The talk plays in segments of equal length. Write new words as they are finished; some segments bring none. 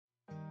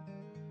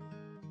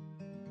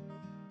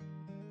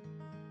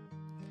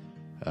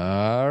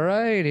All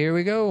right, here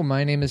we go.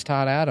 My name is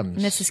Todd Adams.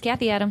 And this is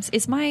Kathy Adams.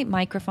 Is my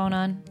microphone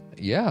on?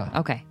 Yeah.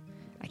 Okay.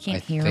 I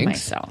can't hear think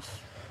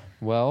myself.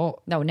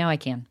 Well, No, now I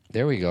can.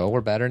 there we go.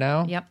 We're better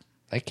now? Yep.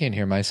 I can't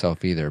hear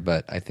myself either,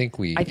 but I think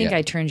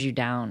I turned you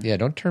down. Yeah,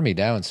 don't turn me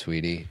down,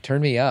 sweetie.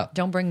 Turn me up.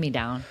 Don't bring me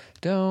down.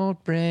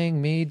 Don't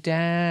bring me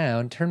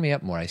down. Turn me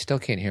up more. I still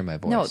can't hear my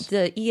voice. No,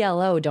 the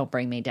ELO, don't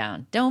bring me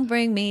down. Don't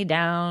bring me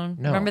down.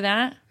 No. Remember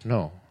that?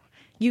 No.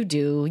 You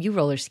do. You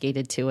roller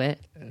skated to it.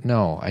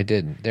 No, I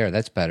didn't. There,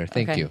 that's better.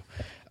 Thank Okay. you.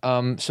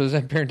 So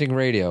Zen Parenting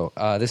Radio.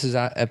 This is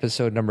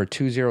episode number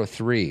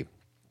 203.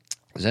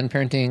 Zen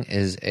Parenting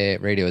is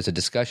a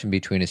discussion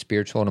between a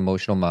spiritual and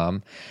emotional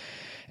mom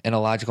and a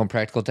logical and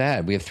practical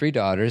dad. We have 3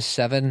 daughters,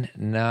 7,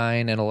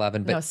 9, and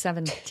 11. But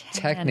 7, 10.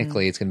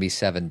 technically, it's going to be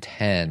 7,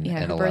 10, Yeah,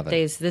 and her 11.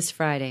 birthday's this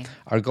Friday.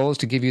 Our goal is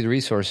to give you the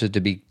resources to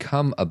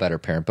become a better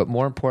parent, but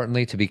more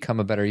importantly, to become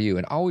a better you.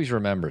 And always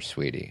remember,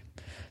 sweetie,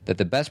 that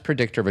the best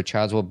predictor of a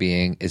child's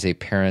well-being is a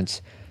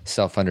parent's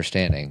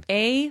self-understanding.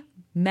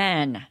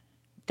 Amen.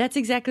 That's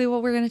exactly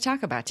what we're going to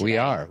talk about today. We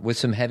are, with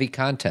some heavy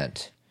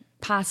content.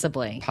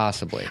 Possibly.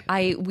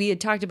 We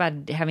had talked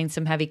about having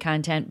some heavy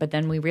content, but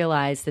then we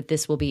realized that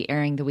this will be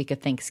airing the week of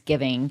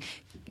Thanksgiving.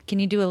 Can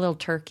you do a little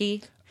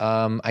turkey?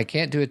 I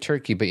can't do a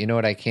turkey, but you know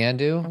what I can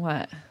do?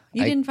 What?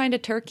 You didn't find a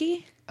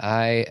turkey?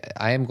 I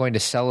am going to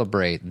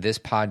celebrate this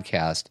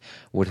podcast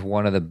with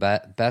one of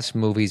the best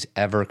movies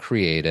ever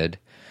created,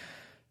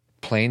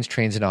 Planes,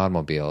 Trains, and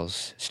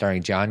Automobiles,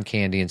 starring John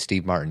Candy and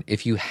Steve Martin.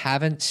 If you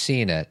haven't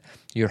seen it,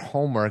 your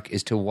homework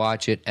is to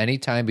watch it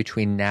anytime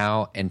between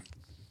now and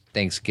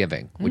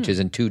Thanksgiving, which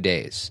is in 2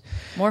 days.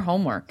 More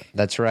homework.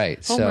 That's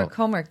right.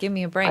 Homework. Give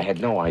me a break. I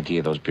had no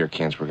idea those beer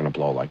cans were going to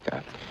blow like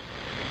that.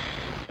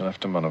 You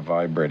left him on a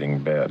vibrating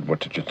bed. What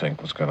did you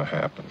think was going to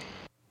happen?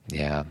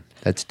 Yeah,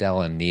 that's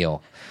Dell and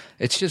Neil.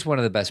 It's just one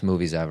of the best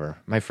movies ever.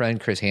 My friend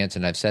Chris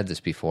Hansen, I've said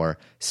this before,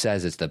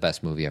 says it's the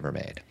best movie ever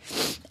made.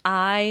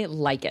 I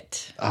like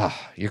it. Oh,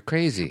 you're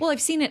crazy. Well, I've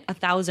seen it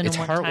 1,001 times. It's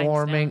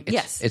heartwarming.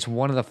 Yes. It's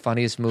one of the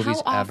funniest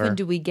movies How ever. often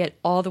do we get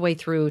all the way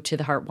through to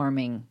the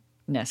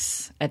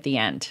heartwarmingness at the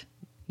end?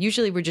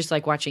 Usually we're just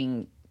like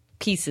watching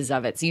pieces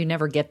of it, so you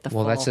never get the full.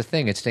 Well, that's the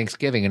thing. It's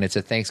Thanksgiving, and it's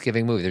a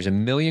Thanksgiving movie. There's a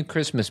million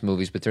Christmas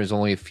movies, but there's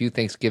only a few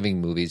Thanksgiving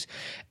movies,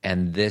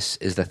 and this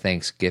is the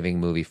Thanksgiving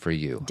movie for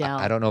you. Dell.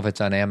 I don't know if it's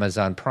on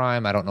Amazon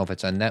Prime. I don't know if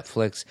it's on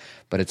Netflix,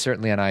 but it's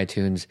certainly on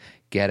iTunes.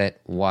 Get it,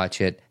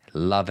 watch it,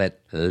 love it,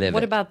 live it.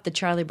 What about the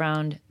Charlie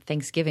Brown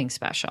Thanksgiving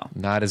special?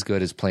 Not as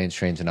good as Planes,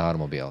 Trains, and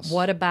Automobiles.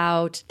 What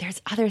about,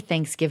 there's other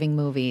Thanksgiving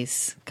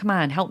movies. Come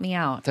on, help me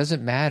out.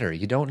 Doesn't matter.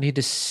 You don't need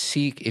to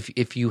seek,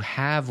 if you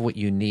have what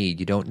you need,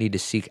 you don't need to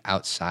seek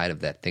outside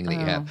of that thing that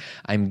you have.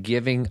 I'm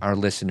giving our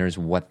listeners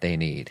what they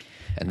need,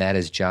 and that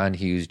is John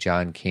Hughes,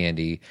 John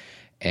Candy,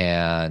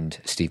 and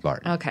Steve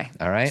Martin. Okay.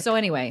 All right? So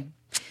anyway,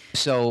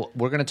 So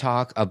we're going to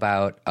talk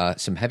about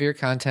some heavier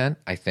content,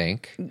 I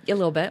think. a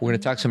little bit. We're going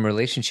to talk some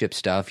relationship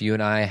stuff. You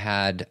and I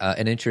had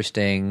an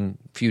interesting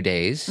few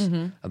days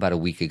about a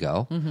week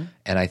ago,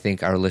 and I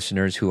think our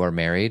listeners who are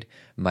married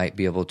might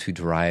be able to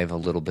derive a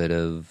little bit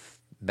of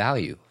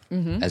value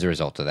as a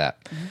result of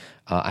that.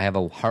 I have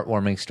a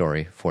heartwarming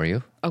story for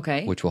you,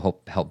 Okay. which will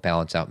help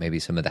balance out maybe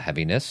some of the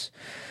heaviness,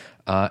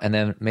 and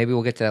then maybe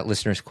we'll get to that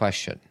listener's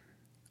question.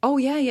 Oh,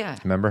 yeah.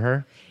 Remember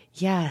her?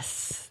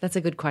 Yes, that's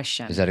a good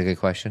question. Is that a good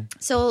question?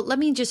 So let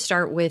me just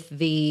start with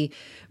the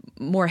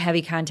more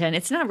heavy content.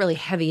 It's not really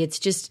heavy. It's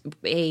just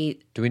a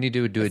Do we need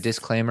to do a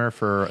disclaimer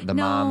for the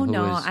mom who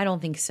is... I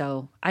don't think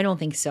so. I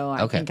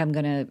Okay. think I'm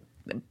going to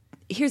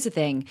 – here's the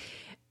thing.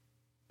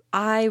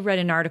 I read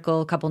an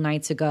article a couple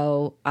nights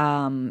ago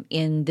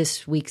in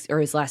this week's or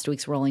his last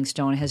week's Rolling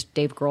Stone. It has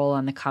Dave Grohl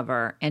on the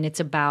cover, and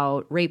it's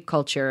about rape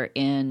culture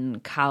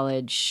in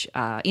college,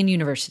 in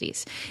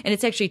universities. And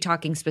it's actually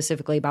talking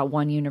specifically about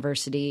one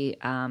university.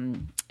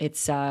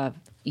 It's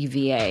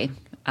UVA,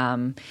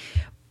 and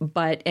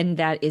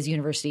that is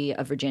University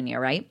of Virginia,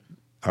 right?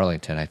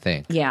 Arlington, I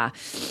think. Yeah.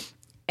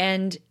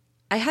 And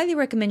I highly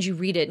recommend you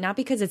read it, not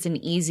because it's an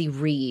easy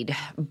read,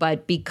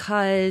 but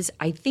because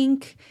I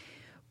think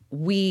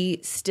we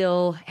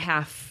still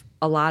have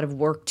a lot of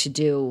work to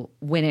do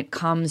when it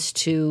comes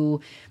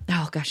to,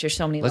 oh gosh, there's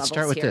so many Let's levels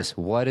start with here. this.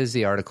 What is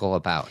the article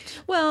about?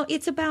 Well,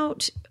 it's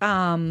about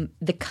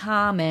the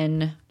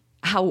common,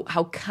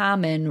 how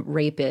common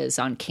rape is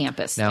on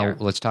campus Now, there.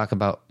 let's talk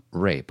about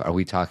rape. Are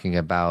we talking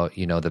about,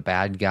 the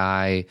bad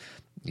guy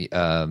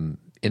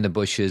in the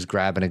bushes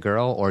grabbing a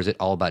girl, or is it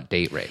all about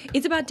date rape?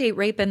 It's about date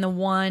rape, and the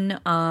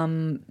one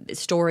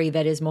story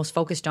that is most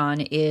focused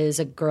on is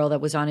a girl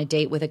that was on a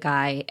date with a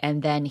guy,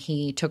 and then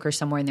he took her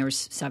somewhere, and there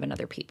was 7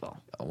 other people.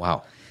 Oh,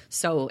 wow.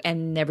 So,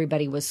 and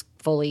everybody was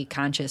fully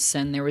conscious,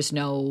 and there was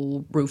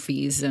no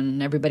roofies,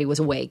 and everybody was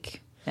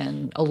awake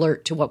and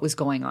alert to what was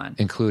going on.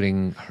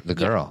 Including the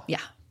girl? Yeah.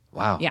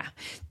 Wow. Yeah,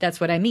 that's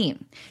what I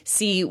mean.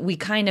 See, we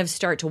kind of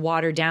start to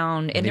water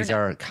down. And these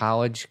are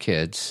college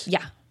kids.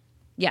 Yeah.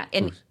 Yeah,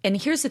 and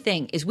here's the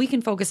thing, is we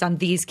can focus on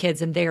these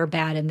kids and they're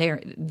bad and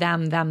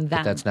them.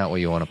 But that's not what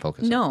you want to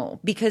focus on. No,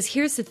 because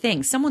here's the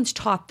thing. Someone's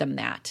taught them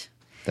that.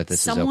 that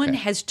this Someone is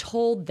okay. has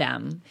told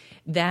them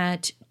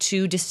that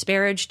to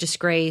disparage,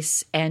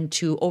 disgrace, and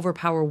to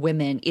overpower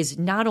women is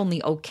not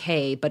only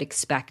okay, but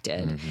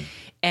expected.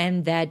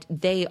 And that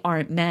they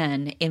aren't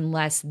men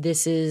unless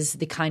this is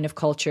the kind of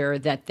culture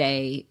that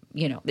they,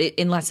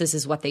 unless this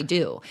is what they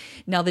do.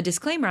 Now, the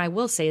disclaimer I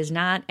will say is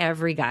not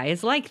every guy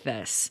is like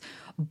this,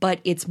 but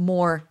it's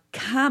more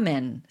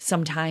common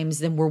sometimes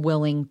than we're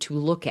willing to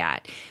look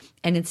at.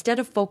 And instead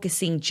of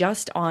focusing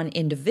just on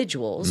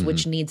individuals,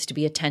 which needs to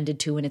be attended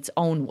to in its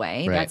own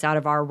way, Right. that's out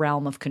of our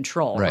realm of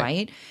control,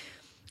 right?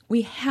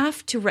 We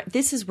have to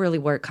this is really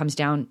where it comes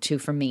down to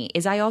for me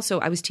is I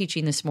was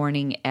teaching this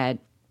morning at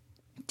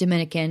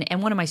Dominican,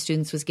 and one of my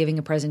students was giving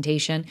a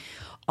presentation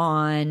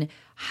on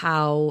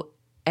how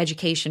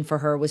education for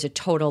her was a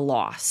total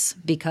loss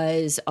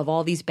because of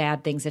all these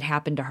bad things that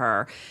happened to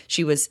her.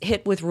 She was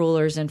hit with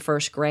rulers in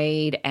first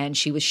grade, and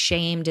she was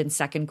shamed in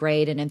second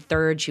grade, and in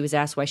third she was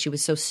asked why she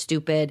was so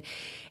stupid.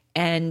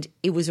 And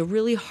it was a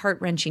really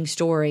heart-wrenching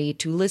story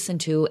to listen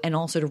to, and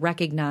also to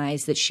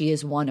recognize that she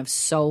is one of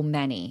so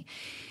many.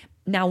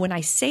 Now, when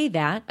I say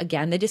that,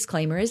 again, the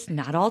disclaimer is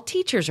not all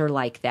teachers are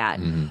like that,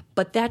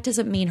 but that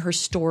doesn't mean her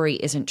story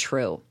isn't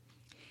true.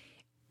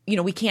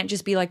 We can't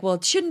just be like, well,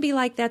 it shouldn't be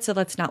like that, so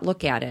let's not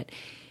look at it.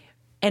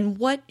 And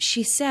what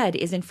she said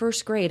is in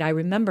first grade, I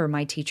remember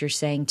my teacher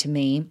saying to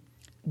me,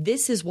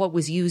 this is what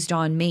was used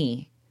on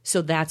me,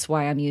 so that's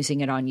why I'm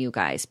using it on you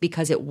guys,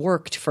 because it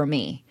worked for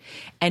me.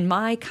 And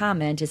my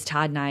comment, as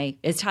Todd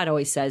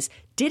always says,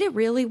 did it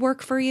really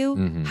work for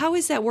you? How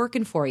is that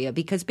working for you?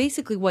 Because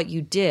basically what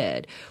you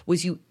did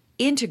was you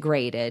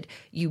integrated,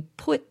 you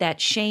put that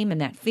shame and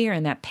that fear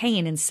and that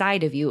pain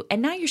inside of you,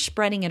 and now you're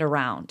spreading it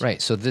around.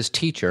 Right. So this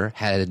teacher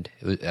had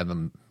a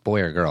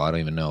boy or girl, I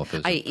don't even know if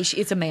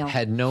it's a male,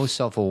 had no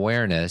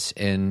self-awareness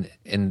in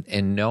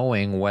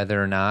knowing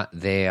whether or not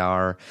they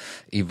are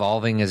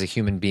evolving as a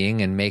human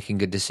being and making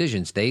good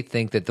decisions. They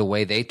think that the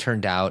way they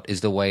turned out is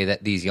the way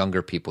that these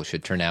younger people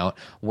should turn out,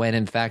 when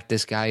in fact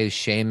this guy is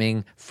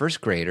shaming first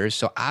graders.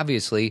 So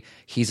obviously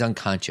he's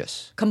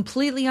unconscious.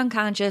 Completely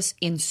unconscious,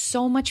 in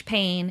so much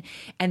pain.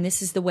 And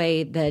this is the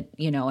way that,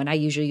 and I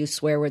usually use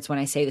swear words when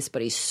I say this,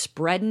 but he's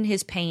spreading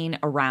his pain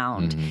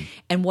around.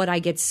 And what I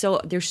get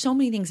there's so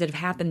many things that have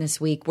happened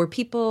this week where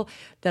people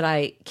that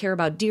I care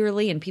about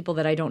dearly and people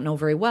that I don't know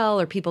very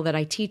well or people that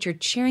I teach are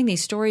sharing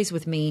these stories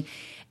with me.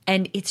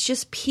 And it's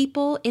just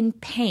people in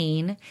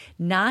pain,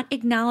 not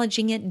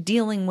acknowledging it,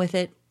 dealing with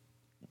it,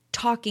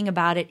 talking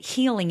about it,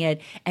 healing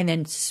it, and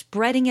then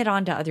spreading it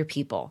onto other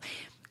people.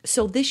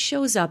 So this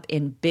shows up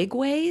in big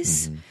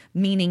ways,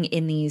 meaning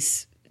in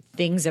these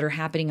things that are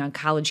happening on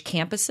college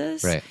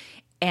campuses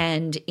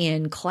and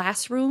in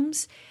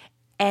classrooms.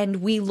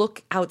 And we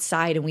look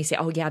outside and we say,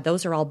 oh, yeah,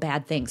 those are all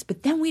bad things.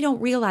 But then we don't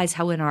realize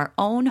how in our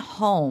own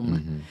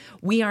home,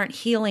 we aren't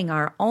healing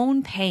our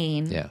own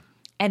pain. Yeah.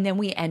 And then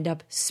we end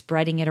up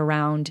spreading it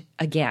around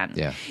again.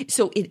 Yeah.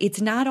 So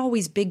it's not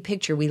always big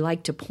picture. We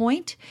like to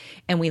point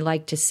and we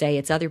like to say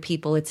it's other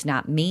people, it's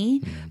not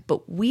me.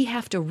 But we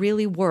have to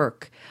really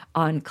work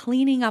on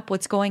cleaning up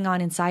what's going on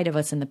inside of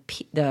us and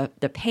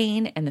the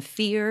pain and the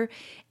fear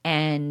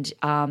and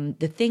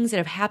the things that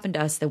have happened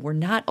to us that were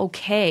not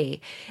okay,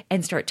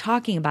 and start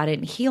talking about it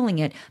and healing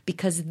it,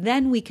 because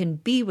then we can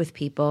be with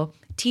people,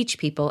 teach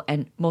people,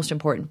 and most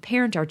important,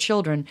 parent our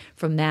children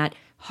from that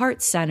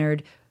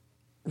heart-centered,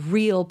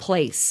 real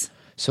place.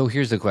 So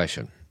here's the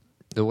question.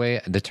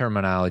 The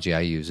terminology I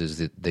use is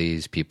that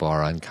these people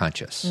are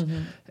unconscious.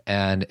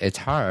 And it's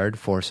hard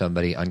for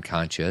somebody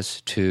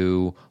unconscious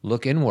to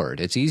look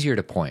inward. It's easier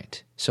to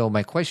point. So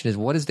my question is,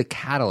 what is the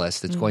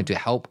catalyst that's going to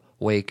help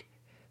wake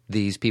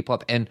these people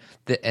up? And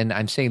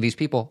I'm saying these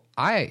people,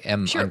 I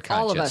am unconscious.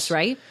 All of us,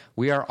 right?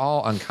 We are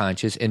all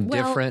unconscious in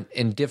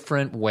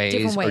different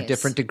ways, or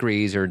different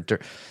degrees, or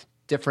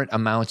different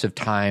amounts of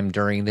time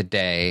during the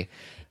day.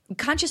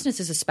 Consciousness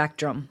is a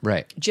spectrum,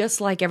 right? Just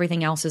like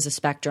everything else is a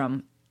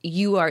spectrum.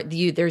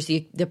 There's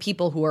the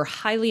people who are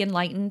highly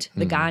enlightened,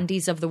 the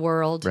Gandhis of the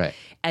world, right?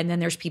 And then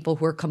there's people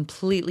who are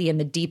completely in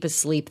the deepest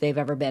sleep they've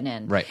ever been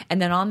in, right? And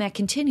then on that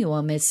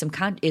continuum is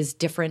is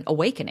different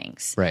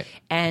awakenings, right?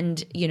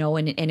 And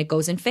and it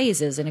goes in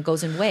phases and it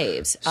goes in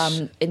waves.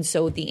 And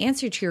so the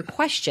answer to your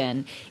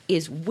question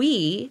is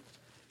we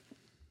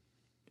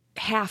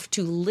have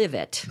to live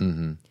it.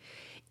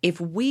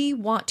 If we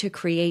want to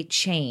create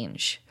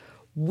change,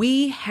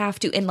 we have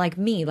to, and like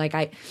me,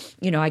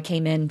 I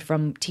came in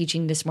from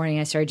teaching this morning.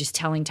 I started just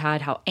telling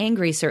Todd how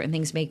angry certain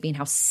things make me and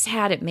how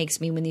sad it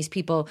makes me when these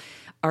people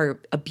are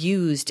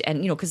abused.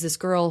 And, because this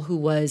girl who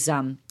was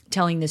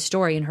telling this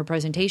story in her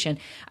presentation,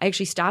 I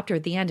actually stopped her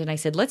at the end and I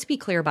said, let's be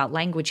clear about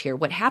language here.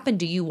 What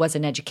happened to you was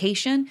an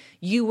education.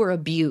 You were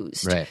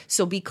abused. Right.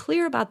 So be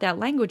clear about that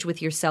language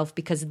with yourself,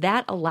 because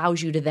that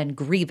allows you to then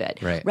grieve it.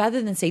 Right.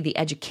 Rather than say the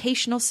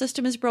educational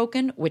system is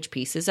broken, which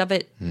pieces of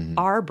it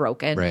are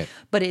broken. Right.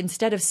 But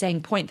instead of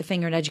saying point the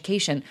finger at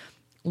education,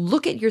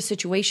 look at your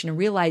situation and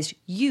realize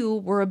you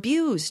were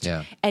abused.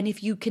 Yeah. And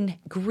if you can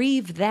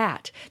grieve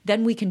that,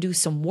 then we can do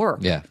some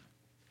work. Yeah.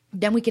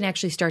 then we can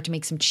actually start to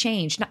make some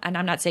change. And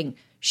I'm not saying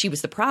she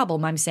was the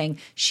problem. I'm saying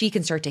she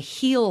can start to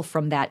heal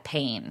from that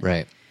pain.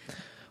 Right.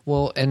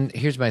 Well, and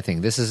here's my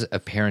thing. This is a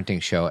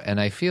parenting show,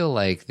 and I feel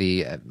like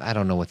I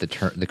don't know what the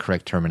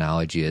correct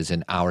terminology is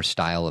in our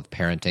style of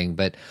parenting,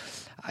 but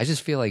I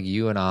just feel like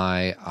you and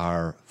I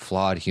are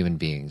flawed human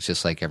beings,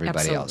 just like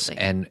everybody Absolutely.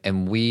 else.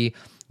 And we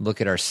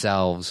look at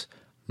ourselves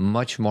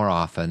much more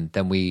often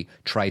than we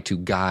try to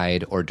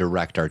guide or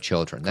direct our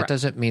children. That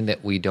doesn't mean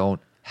that we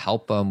don't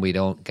help them, we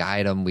don't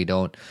guide them, we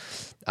don't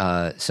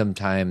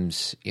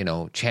sometimes,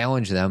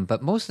 challenge them.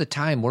 But most of the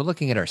time, we're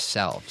looking at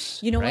ourselves.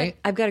 You know right? what?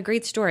 I've got a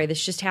great story.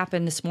 This just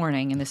happened this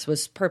morning, and this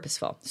was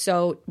purposeful.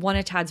 So one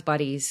of Todd's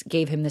buddies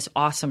gave him this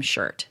awesome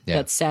shirt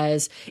that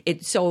says,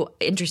 it's so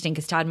interesting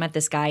because Todd met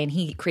this guy, and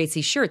he creates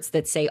these shirts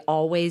that say,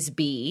 always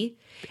be,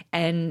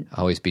 and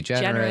always be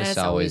generous,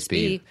 always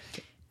be.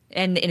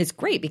 And it's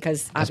great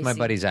because That's my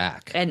buddy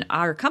Zach. And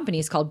our company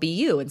is called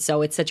BU. And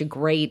so it's such a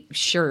great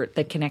shirt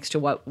that connects to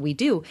what we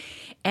do.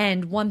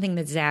 And one thing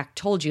that Zach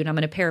told you, and I'm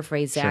going to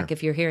paraphrase Zach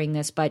if you're hearing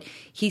this, but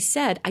he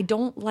said, I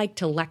don't like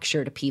to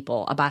lecture to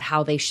people about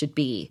how they should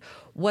be.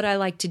 What I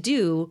like to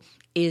do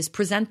is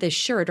present this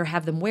shirt or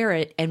have them wear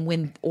it, and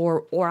when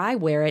or I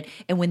wear it,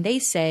 and when they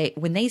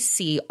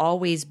see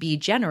always be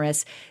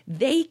generous,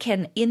 they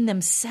can in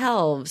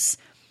themselves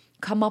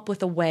come up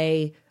with a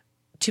way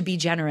to be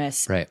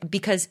generous, right?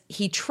 Because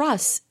he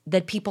trusts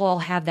that people all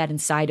have that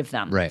inside of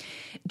them, right?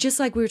 Just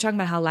like we were talking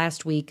about how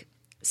last week,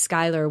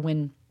 Skylar,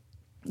 when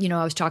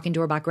I was talking to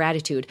her about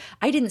gratitude,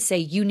 I didn't say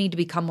you need to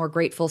become more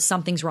grateful.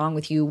 Something's wrong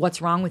with you.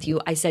 What's wrong with you?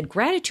 I said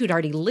gratitude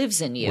already lives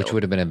in you, which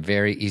would have been a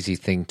very easy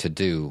thing to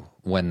do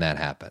when that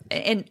happened.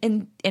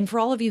 And for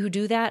all of you who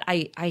do that,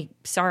 I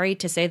sorry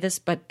to say this,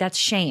 but that's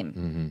shame.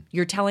 Mm-hmm.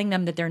 You're telling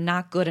them that they're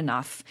not good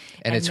enough,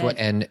 and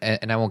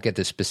I won't get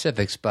the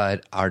specifics,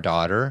 but our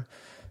daughter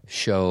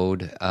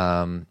showed,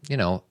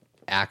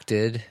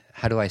 acted.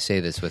 How do I say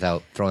this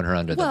without throwing her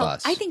under the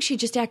bus? I think she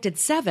just acted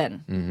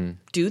 7. Mm-hmm.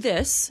 Do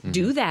this,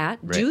 do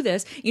that, do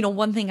this.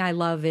 One thing I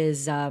love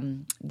is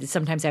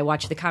sometimes I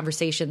watch the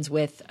conversations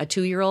with a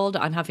 2-year-old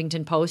on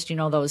Huffington Post.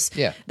 Those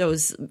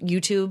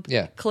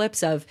YouTube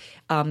clips of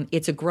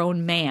it's a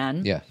grown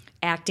man. Yeah.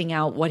 Acting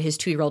out what his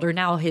 2-year-old, or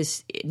now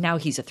he's a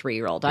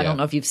 3-year-old. I don't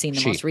know if you've seen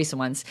the most recent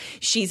ones.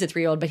 She's a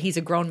 3-year-old, but he's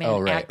a grown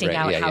man acting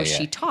out how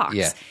she talks.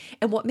 Yeah.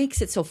 And what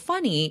makes it so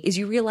funny is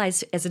you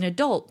realize as an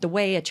adult, the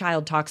way a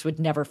child talks would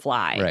never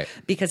fly. Right.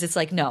 Because it's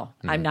like, no,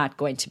 I'm not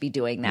going to be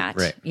doing that.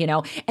 Right.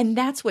 And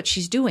that's what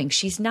she's doing.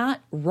 She's not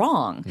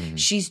wrong. Mm-hmm.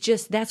 She's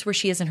just, that's where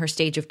she is in her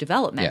stage of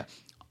development. Yeah.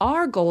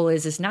 Our goal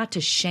is not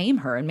to shame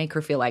her and make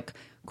her feel like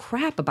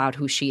crap about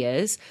who she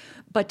is,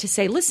 but to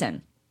say,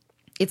 listen,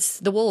 it's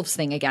the wolves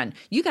thing again.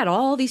 You got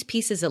all these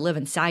pieces that live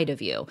inside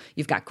of you.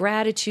 You've got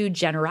gratitude,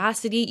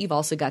 generosity. You've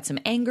also got some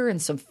anger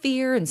and some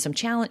fear and some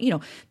challenge.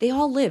 They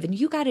all live, and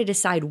you got to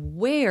decide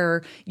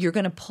where you're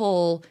going to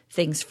pull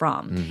things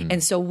from. Mm-hmm.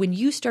 And so when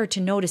you start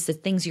to notice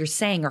that things you're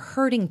saying are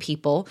hurting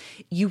people,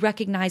 you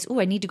recognize,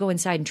 I need to go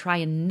inside and try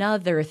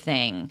another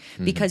thing,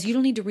 because you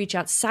don't need to reach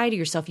outside of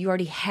yourself. You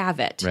already have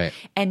it. Right.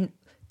 And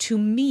to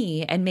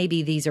me, and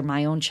maybe these are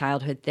my own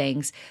childhood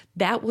things,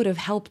 that would have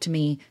helped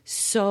me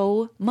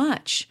so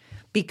much,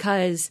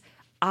 because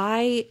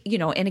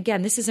and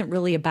again, this isn't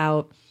really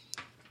about,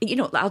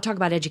 I'll talk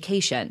about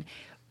education.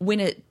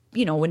 When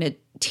a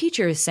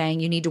teacher is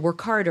saying you need to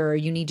work harder, or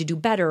you need to do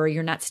better, or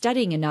you're not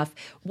studying enough,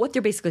 what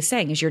they're basically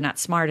saying is you're not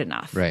smart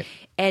enough. Right.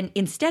 And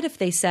instead, if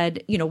they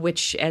said,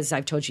 which, as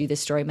I've told you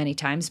this story many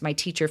times, my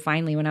teacher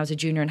finally, when I was a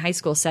junior in high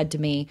school, said to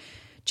me,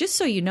 just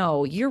so you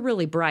know, you're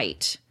really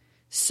bright.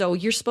 So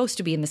you're supposed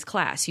to be in this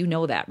class. You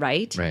know that,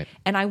 right? Right.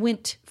 And I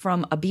went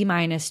from a B-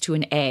 to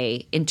an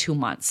A in 2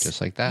 months.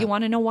 Just like that. You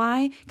want to know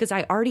why? Because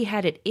I already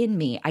had it in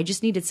me. I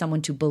just needed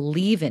someone to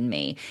believe in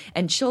me.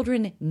 And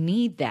children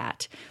need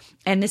that.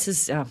 And this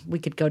is, we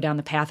could go down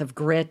the path of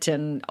grit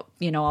and,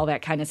 all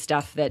that kind of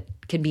stuff that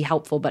can be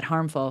helpful but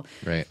harmful.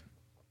 Right.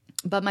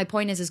 But my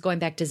point is going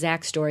back to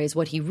Zach's story, is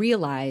what he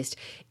realized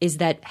is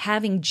that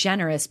having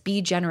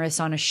be generous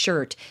on a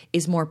shirt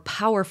is more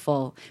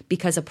powerful,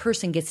 because a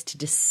person gets to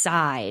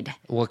decide.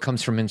 What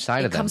comes from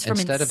inside of them.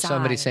 Instead of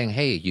somebody saying,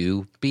 hey,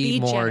 you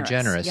be more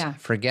generous. Yeah.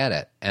 Forget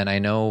it. And I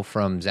know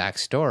from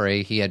Zach's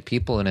story, he had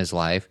people in his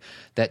life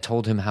that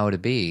told him how to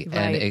be.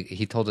 Right.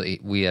 And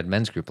we had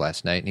men's group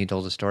last night, and he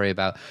told a story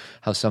about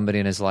how somebody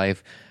in his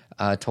life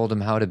told him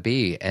how to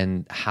be,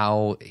 and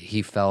how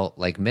he felt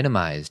like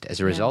minimized as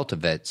a result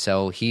of it.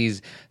 So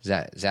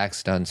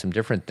Zach's done some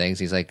different things.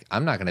 He's like,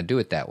 I'm not going to do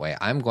it that way.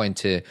 I'm going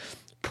to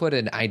put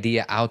an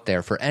idea out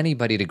there for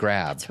anybody to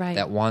grab. That's right.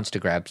 That wants to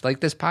grab, like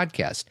this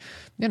podcast.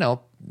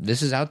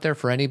 This is out there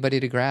for anybody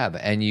to grab.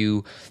 And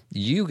you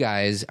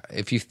guys,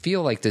 if you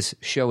feel like this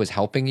show is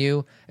helping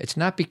you, it's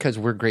not because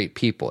we're great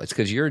people. It's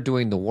because you're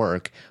doing the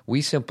work.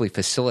 We simply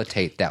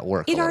facilitate that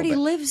work. It already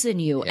lives in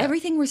you. Yeah.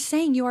 Everything we're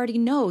saying, you already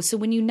know. So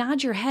when you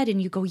nod your head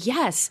and you go,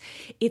 yes,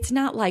 it's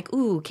not like,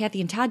 ooh, Kathy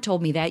and Todd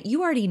told me that.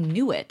 You already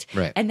knew it.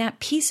 Right. And that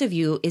piece of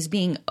you is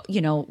being,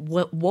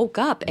 woke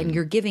up, and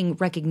you're giving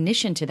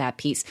recognition to that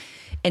piece.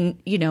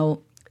 And,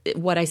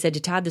 what I said to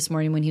Todd this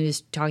morning when he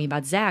was talking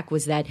about Zach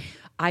was that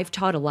I've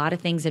taught a lot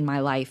of things in my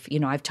life.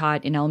 I've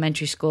taught in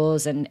elementary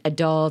schools and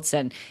adults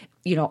and,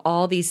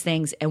 all these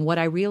things. And what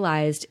I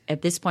realized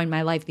at this point in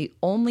my life, the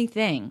only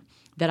thing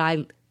that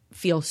I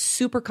feel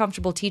super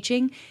comfortable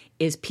teaching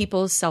is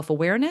people's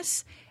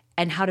self-awareness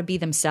and how to be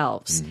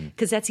themselves.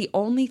 Because that's the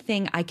only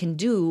thing I can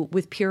do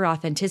with pure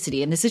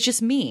authenticity. And this is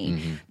just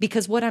me.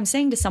 Because what I'm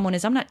saying to someone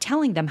is I'm not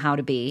telling them how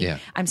to be. Yeah.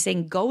 I'm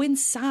saying go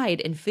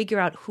inside and figure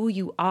out who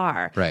you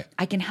are. Right.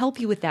 I can help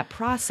you with that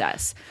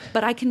process.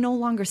 But I can no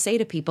longer say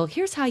to people,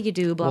 here's how you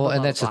do, blah, blah, blah.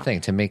 And that's blah. the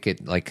thing. To make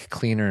it like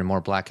cleaner and more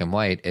black and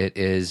white, it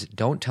is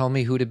don't tell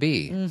me who to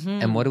be.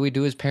 And what do we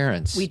do as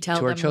parents? We tell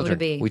to our them who children? to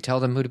be. We tell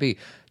them who to be.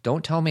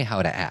 Don't tell me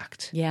how to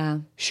act. Yeah.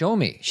 Show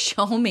me.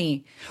 Show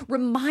me.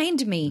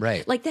 Remind me.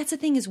 Right. Like that's the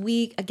thing is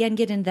we, again,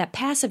 get into that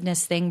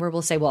passiveness thing where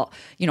we'll say, well,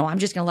 I'm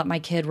just going to let my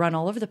kid run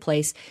all over the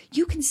place.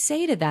 You can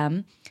say to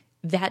them,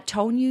 that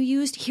tone you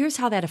used, here's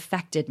how that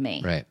affected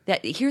me. Right.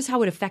 Here's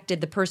how it affected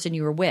the person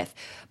you were with.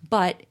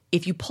 But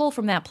if you pull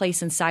from that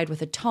place inside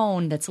with a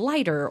tone that's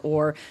lighter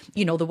or,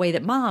 the way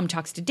that mom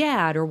talks to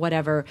dad or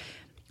whatever,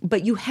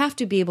 but you have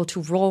to be able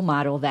to role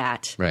model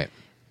that. Right.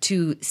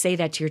 To say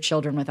that to your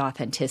children with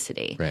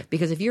authenticity. Right.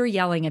 Because if you're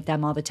yelling at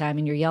them all the time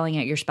and you're yelling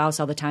at your spouse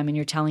all the time and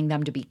you're telling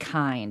them to be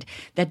kind,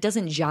 that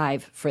doesn't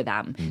jive for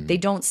them. They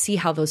don't see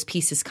how those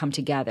pieces come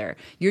together.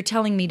 You're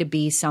telling me to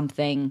be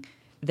something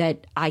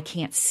that I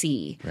can't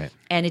see. Right.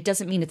 And it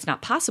doesn't mean it's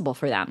not possible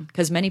for them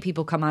because many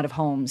people come out of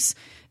homes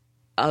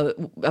of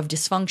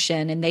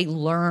dysfunction and they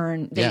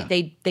learn,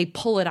 they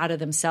pull it out of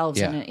themselves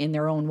in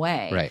their own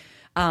way. Right.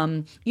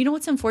 You know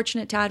what's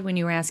unfortunate, Todd, when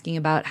you were asking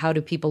about how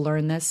do people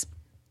learn this?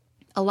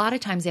 A lot of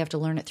times they have to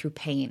learn it through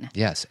pain.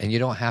 Yes, and you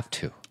don't have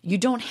to. You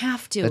don't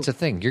have to. That's the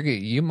thing.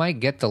 You might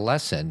get the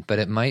lesson, but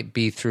it might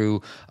be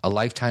through a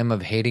lifetime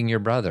of hating your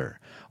brother,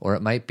 or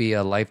it might be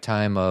a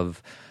lifetime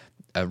of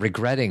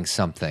regretting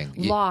something.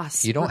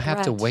 Loss. You don't regret.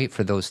 have to wait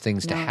for those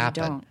things to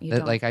happen. You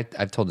don't. Like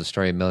I've told the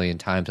story a million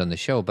times on the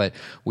show, but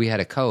we had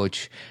a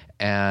coach,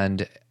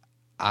 and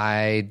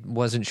I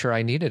wasn't sure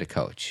I needed a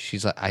coach.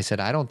 I said,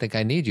 I don't think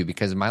I need you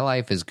because my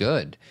life is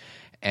good.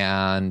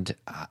 And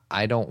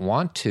I don't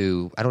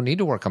need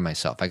to work on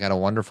myself. I got a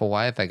wonderful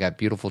wife. I got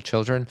beautiful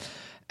children.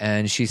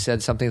 And she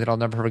said something that I'll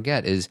never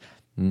forget is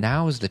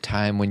now's the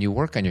time when you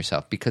work on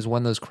yourself because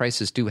when those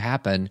crises do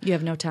happen, you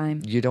have no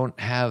time.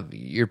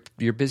 You're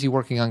busy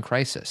working on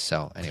crisis.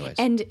 So anyways.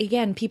 And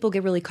again, people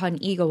get really caught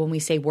in ego when we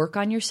say work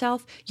on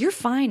yourself. You're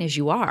fine as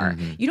you are.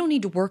 You don't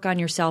need to work on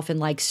yourself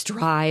and like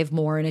strive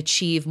more and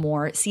achieve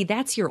more. See,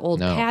 that's your old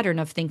pattern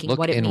of thinking Look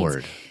what it inward.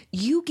 means.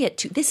 You get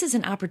to, this is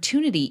an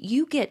opportunity.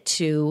 You get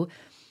to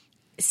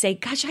say,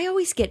 gosh, I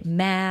always get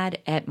mad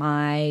at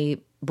my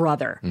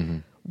brother.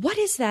 What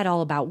is that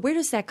all about? Where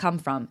does that come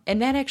from?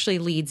 And that actually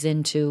leads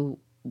into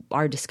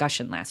our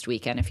discussion last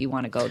weekend, if you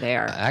want to go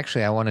there.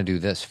 Actually, I want to do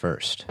this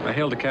first. I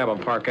hailed a cab on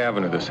Park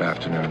Avenue this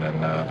afternoon,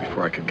 and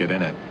before I could get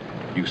in it,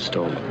 you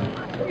stole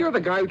it. You're the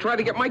guy who tried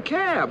to get my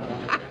cab.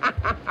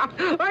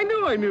 I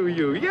knew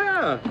you,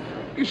 yeah.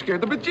 You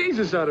scared the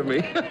bejesus out of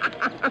me.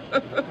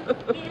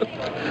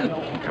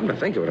 Come to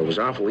think of it was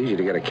awful easy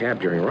to get a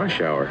cab during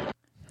rush hour.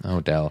 Oh,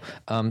 Dell.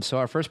 So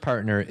our first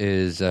partner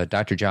is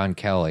Dr. John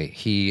Kelly.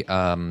 He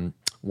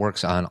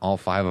works on all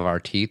 5 of our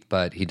teeth,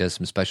 but he does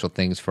some special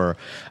things for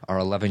our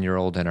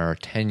 11-year-old and our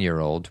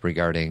 10-year-old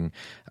regarding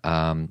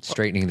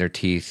straightening their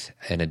teeth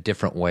in a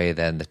different way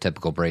than the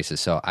typical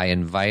braces. So I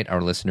invite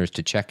our listeners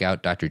to check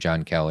out Dr.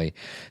 John Kelly.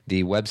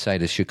 The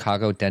website is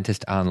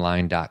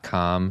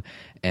chicagodentistonline.com,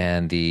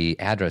 and the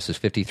address is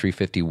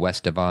 5350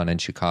 West Devon in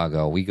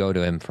Chicago. We go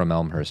to him from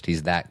Elmhurst.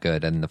 He's that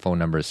good, and the phone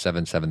number is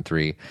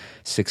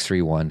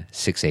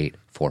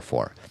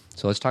 773-631-6844.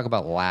 So let's talk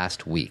about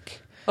last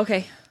week.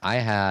 Okay. I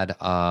had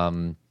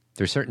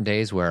there's certain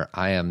days where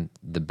I am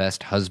the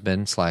best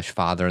husband /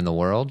 father in the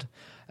world,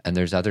 and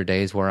there's other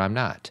days where I'm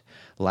not.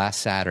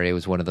 Last Saturday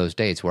was one of those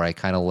days where I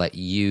kind of let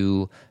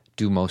you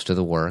do most of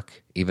the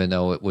work, even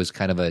though it was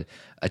kind of a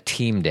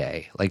team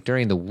day. Like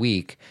during the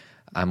week,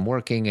 I'm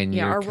working and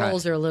yeah, you're our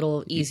roles are a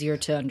little easier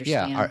to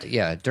understand.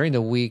 Yeah, during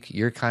the week,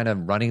 you're kind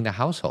of running the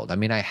household. I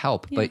mean, I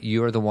help, but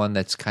you're the one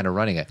that's kind of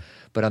running it.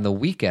 But on the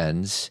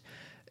weekends,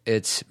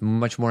 it's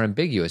much more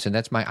ambiguous, and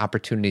that's my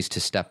opportunities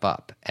to step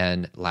up.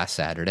 And last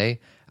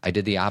Saturday, I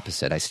did the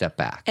opposite. I stepped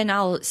back. And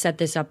I'll set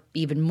this up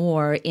even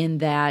more in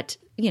that,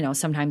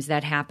 sometimes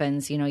that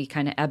happens, you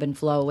kind of ebb and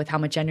flow with how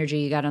much energy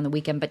you got on the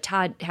weekend. But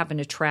Todd happened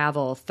to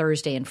travel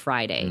Thursday and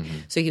Friday.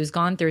 So he was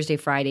gone Thursday,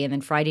 Friday, and then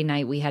Friday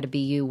night we had a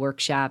BU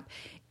workshop.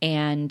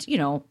 And,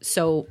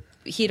 so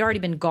he had already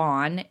been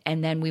gone,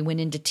 and then we went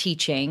into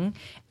teaching.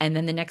 And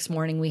then the next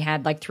morning we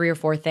had like 3 or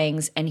 4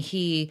 things, and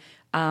he...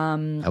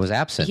 I was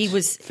absent. He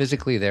was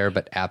physically there,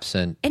 but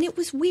absent. And it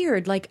was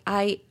weird. Like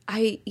and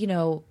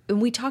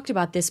we talked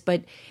about this,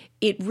 but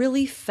it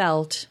really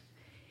felt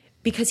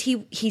because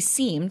he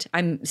seemed,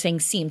 I'm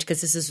saying seemed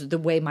because this is the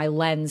way my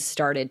lens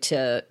started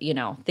to,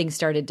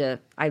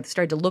 I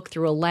started to look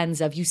through a lens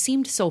of you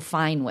seemed so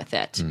fine with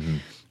it.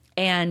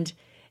 And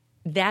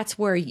that's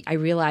where I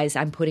realize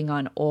I'm putting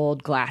on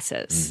old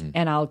glasses.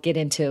 And I'll get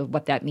into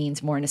what that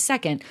means more in a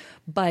second.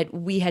 But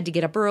we had to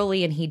get up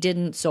early and he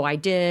didn't, so I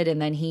did. And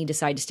then he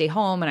decided to stay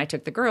home and I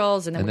took the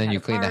girls. And then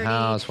you cleaned the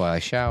house while I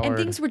showered. And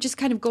things were just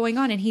kind of going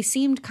on. And he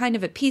seemed kind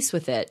of at peace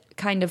with it,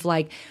 kind of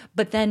like,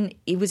 but then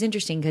it was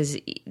interesting because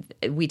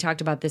we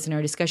talked about this in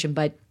our discussion,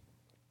 but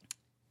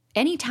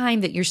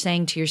anytime that you're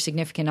saying to your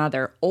significant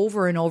other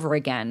over and over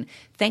again,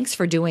 thanks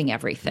for doing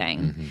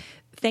everything.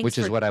 Which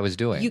is what I was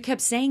doing. You kept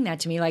saying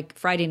that to me like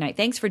Friday night.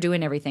 Thanks for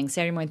doing everything.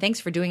 Saturday morning,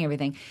 thanks for doing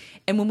everything.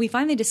 And when we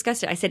finally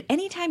discussed it, I said,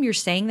 anytime you're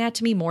saying that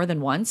to me more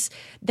than once,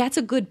 that's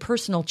a good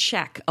personal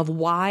check of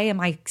why am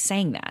I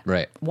saying that?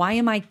 Right. Why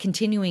am I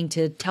continuing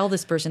to tell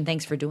this person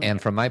thanks for doing it?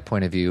 And from my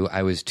point of view,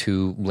 I was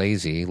too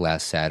lazy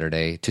last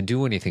Saturday to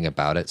do anything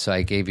about it. So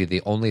I gave you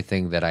the only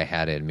thing that I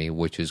had in me,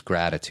 which is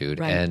gratitude.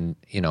 Right. And,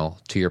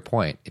 to your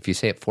point, if you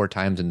say it 4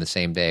 times in the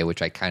same day,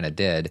 which I kind of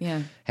did,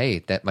 hey,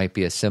 that might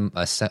be a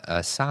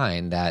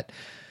sign that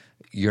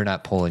you're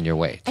not pulling your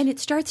weight. And it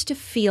starts to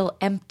feel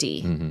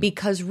empty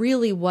because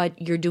really what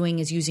you're doing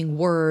is using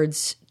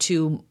words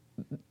to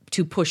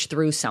push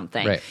through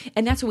something. Right.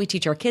 And that's what we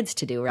teach our kids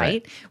to do,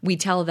 right? We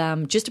tell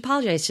them, just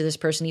apologize to this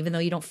person even though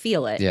you don't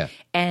feel it. Yeah.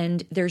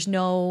 And there's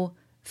no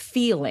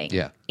feeling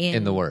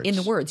in the words. In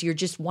the words. You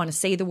just want to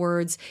say the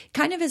words.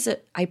 Kind of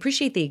I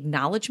appreciate the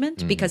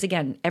acknowledgement because,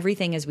 again,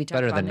 everything as we talk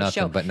Better about than in the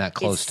nothing, show, but not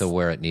close to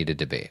where it needed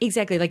to be.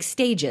 Exactly, like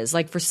stages.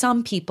 Like for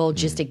some people,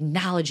 just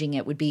acknowledging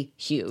it would be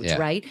huge,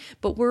 right?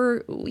 But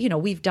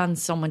we've done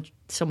so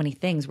many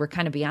things. We're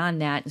kind of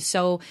beyond that.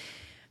 So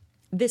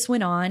this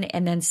went on,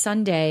 and then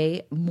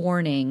Sunday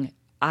morning,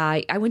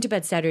 I went to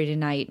bed Saturday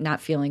night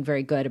not feeling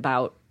very good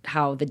about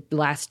how the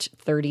last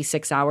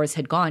 36 hours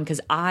had gone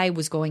because I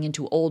was going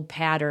into old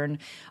pattern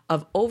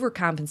of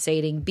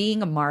overcompensating,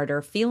 being a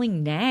martyr,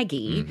 feeling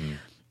naggy.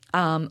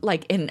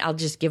 And I'll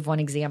just give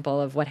one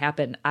example of what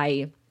happened.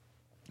 I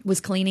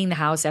was cleaning the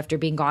house after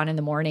being gone in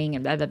the morning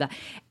and blah, blah, blah.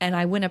 And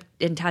I went up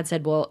and Todd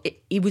said, well,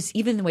 it was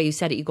even the way you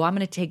said it. You go, I'm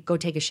going to go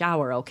take a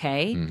shower,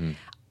 okay?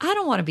 I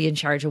don't want to be in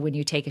charge of when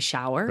you take a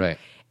shower. Right.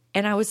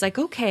 And I was like,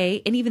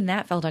 okay. And even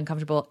that felt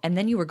uncomfortable. And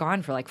then you were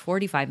gone for like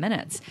 45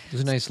 minutes. It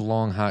was a nice,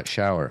 long, hot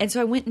shower. And so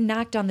I went and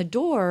knocked on the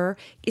door.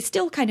 It's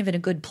still kind of in a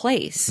good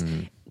place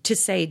to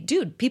say,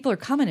 dude, people are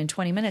coming in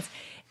 20 minutes.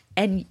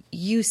 And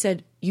you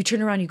said, you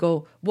turn around, you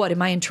go, what,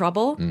 am I in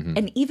trouble?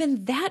 And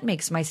even that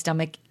makes my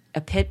stomach a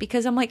pit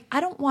because I'm like,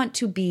 I don't want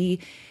to be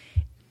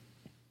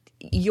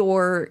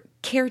your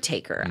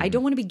caretaker. I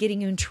don't want to be getting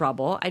you in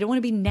trouble. I don't want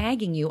to be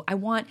nagging you. I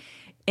want...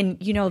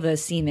 And you know the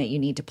scene that you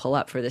need to pull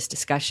up for this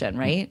discussion,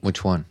 right?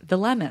 Which one? The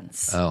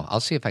lemons. Oh, I'll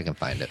see if I can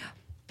find it.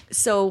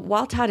 So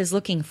while Todd is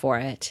looking for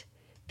it,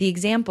 the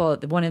example,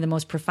 one of the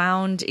most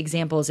profound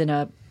examples in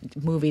a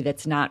movie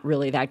that's not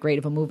really that great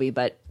of a movie,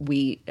 but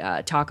we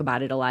talk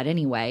about it a lot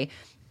anyway,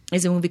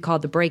 is a movie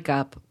called The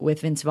Breakup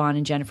with Vince Vaughn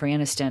and Jennifer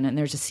Aniston. And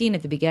there's a scene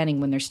at the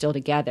beginning when they're still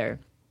together.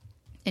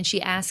 And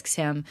she asks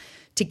him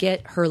to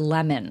get her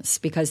lemons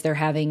because they're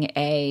having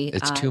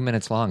It's 2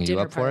 minutes long. Are you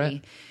up for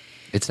it?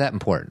 It's that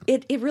important.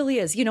 It really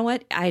is. You know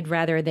what? I'd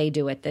rather they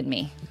do it than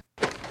me.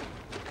 Courts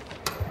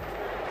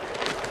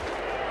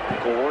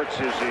is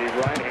the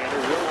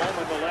right-hander. Will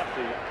Ullman the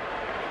lefty.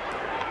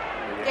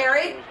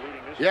 Gary?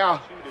 Yeah.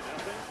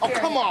 Oh,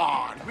 come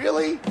on.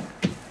 Really?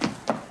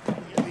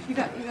 You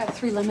got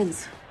 3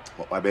 lemons.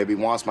 What my baby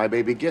wants, my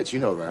baby gets. You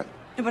know that.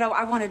 No, but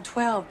I wanted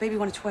 12. Baby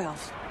wanted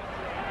 12.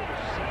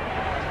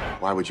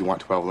 Why would you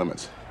want 12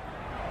 lemons?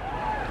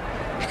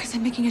 Because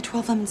I'm making a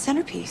 12-lemon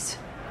centerpiece.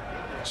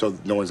 So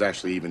no one's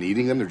actually even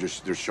eating them?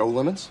 They're show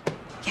lemons?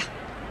 Yeah,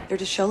 they're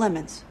just show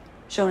lemons.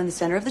 Shown in the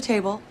center of the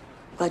table.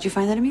 Glad you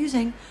find that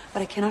amusing,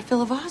 but I cannot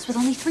fill a vase with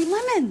only 3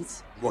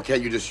 lemons. Well,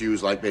 can't you just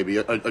use, like, maybe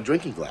a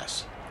drinking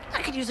glass?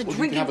 I could use a Well,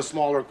 drinking... you can have a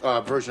smaller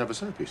version of a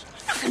centerpiece.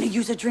 I'm not going to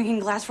use a drinking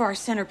glass for our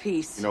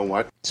centerpiece. You know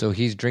what? So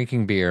he's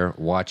drinking beer,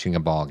 watching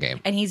a ball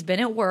game. And he's been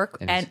at work,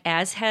 and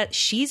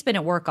she's been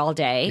at work all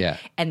day. Yeah.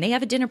 And they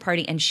have a dinner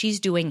party, and she's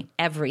doing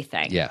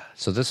everything. Yeah.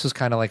 So this was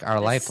kind of like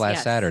our life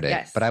last Saturday.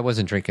 Yes. But I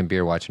wasn't drinking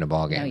beer, watching a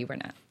ball game. No, you were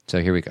not. So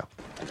here we go.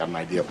 I got an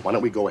idea. Why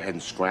don't we go ahead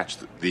and scratch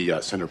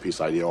the centerpiece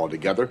idea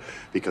altogether?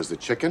 Because the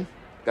chicken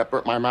that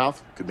burnt my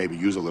mouth could maybe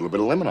use a little bit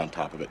of lemon on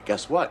top of it.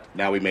 Guess what?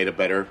 Now we made a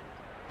better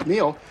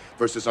meal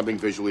versus something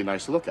visually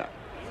nice to look at.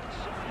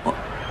 What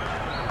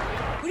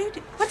are you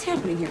doing? What's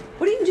happening here?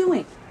 What are you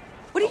doing?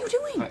 What are you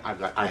doing?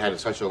 I had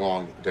such a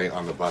long day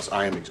on the bus.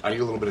 I need a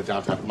little bit of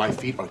downtime. My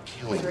feet are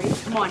killing me.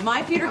 Come on,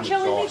 my feet are I'm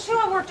killing me exhausted. too.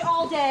 I worked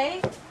all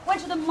day.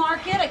 Went to the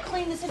market. I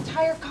cleaned this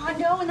entire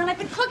condo, and then I've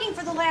been cooking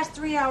for the last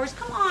 3 hours.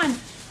 Come on,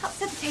 help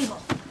set the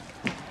table.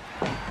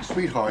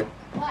 Sweetheart,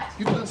 What?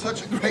 you've done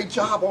such a great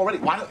job already.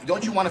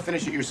 Don't you want to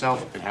finish it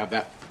yourself and have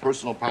that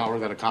personal power,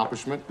 that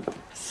accomplishment?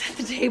 Set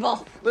the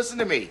table. Listen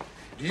to me.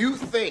 Do you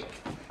think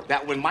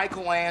that when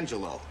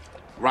Michelangelo,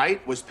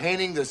 right, was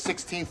painting the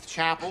 16th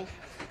chapel,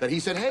 that he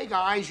said, hey,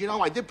 guys,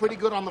 I did pretty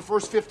good on the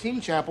first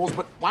 15 chapels,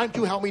 but why don't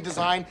you help me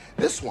design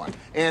this one?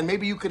 And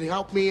maybe you could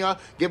help me,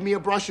 give me a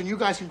brush, and you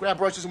guys can grab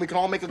brushes, and we can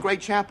all make a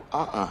great chapel.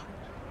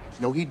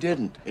 No, he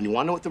didn't. And you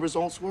want to know what the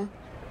results were?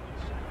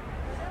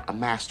 a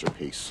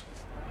masterpiece.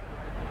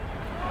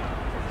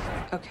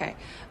 Okay.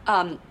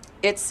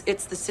 It's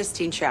the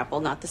Sistine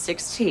Chapel, not the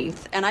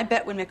 16th. And I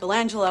bet when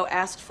Michelangelo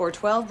asked for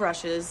 12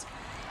 brushes,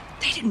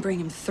 they didn't bring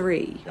him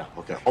 3. Yeah,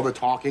 okay. All the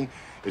talking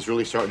is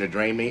really starting to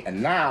drain me.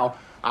 And now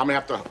I'm going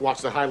to have to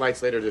watch the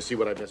highlights later to see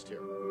what I missed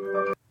here.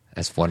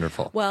 That's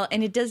wonderful. Well,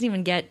 and it doesn't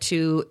even get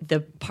to the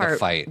part,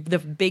 the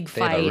big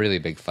They fight. have a really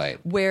big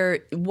fight. Where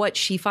what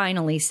she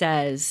finally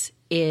says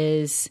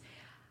is,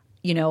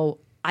 you know,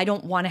 I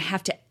don't want to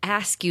have to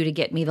ask you to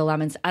get me the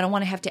lemons. I don't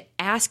want to have to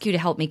ask you to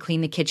help me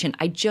clean the kitchen.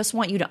 I just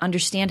want you to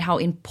understand how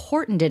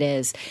important it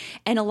is.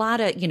 And a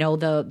lot of, you know,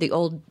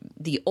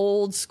 the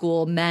old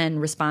school men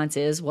response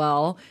is,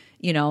 well,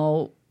 you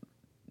know,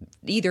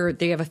 either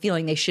they have a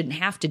feeling they shouldn't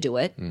have to do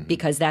it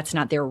because that's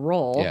not their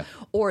role,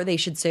 or they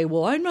should say,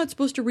 well, I'm not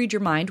supposed to read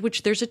your mind,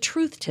 which there's a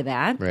truth to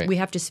that. Right. We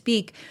have to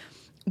speak.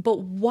 But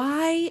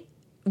why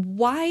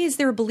is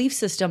there a belief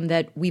system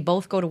that we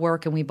both go to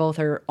work and we both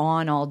are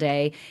on all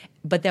day,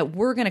 but that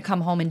we're going to come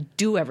home and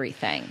do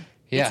everything?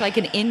 Yeah. It's like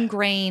an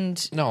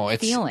ingrained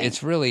feeling.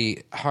 It's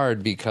really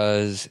hard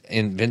because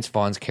in Vince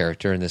Vaughn's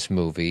character in this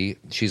movie,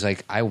 she's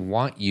like, I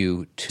want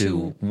you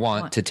to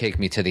want to take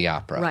me to the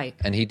opera. Right.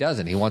 And he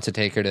doesn't. He wants to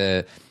take her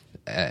to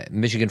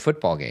Michigan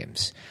football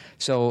games.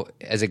 So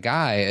as a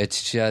guy,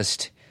 it's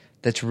just,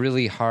 that's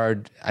really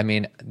hard. I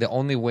mean, the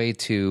only way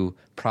to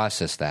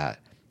process that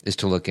is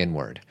to look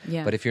inward.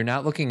 Yeah. But if you're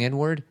not looking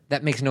inward,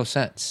 that makes no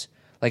sense.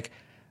 Like,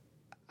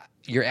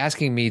 you're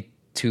asking me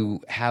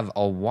to have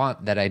a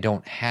want that I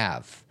don't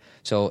have.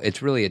 So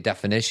it's really a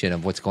definition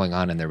of what's going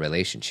on in their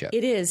relationship.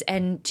 It is.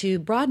 And to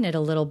broaden it a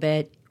little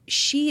bit,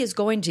 she is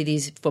going to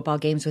these football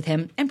games with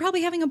him and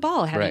probably having a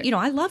ball. Right. You know,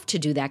 I love to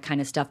do that kind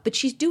of stuff, but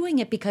she's doing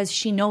it because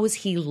she knows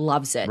he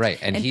loves it. Right.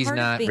 And he's part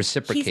of not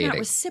reciprocating. He's not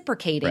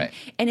reciprocating. Right.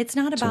 And it's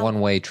not It's about a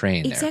one-way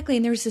train there. Exactly.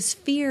 And there's this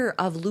fear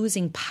of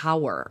losing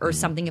power or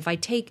something. If I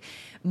take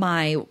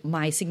my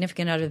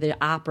significant other to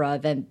the opera,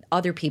 then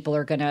other people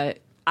are going to,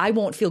 I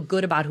won't feel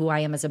good about who I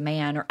am as a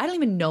man, or I don't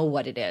even know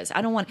what it is.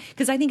 I don't want,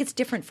 because I think it's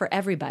different for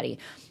everybody.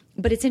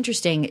 But it's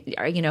interesting,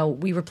 you know,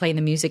 we were playing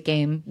the music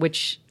game,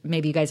 which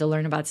maybe you guys will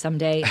learn about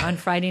someday, on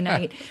Friday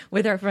night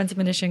with our friends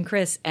Manisha and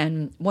Chris.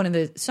 And one of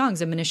the songs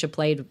that Manisha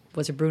played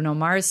was a Bruno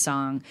Mars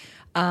song.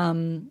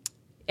 And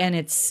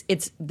it's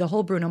the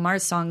whole Bruno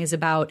Mars song is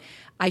about,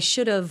 I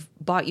should have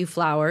bought you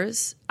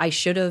flowers. I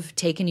should have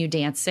taken you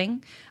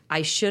dancing.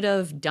 I should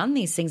have done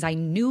these things. I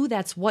knew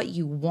that's what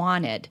you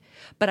wanted,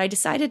 but I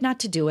decided not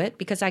to do it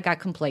because I got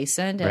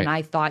complacent and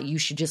I thought you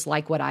should just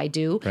like what I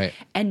do. Right.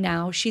 And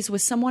now she's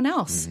with someone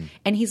else.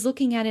 And he's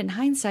looking at it in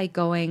hindsight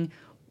going,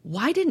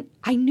 why didn't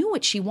I knew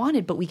what she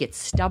wanted, but we get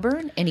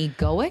stubborn and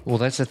egoic. Well,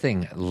 that's the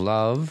thing.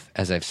 Love,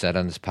 as I've said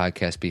on this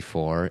podcast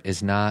before,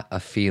 is not a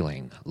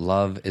feeling.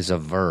 Love is a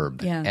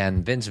verb. Yeah.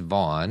 And Vince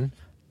Vaughn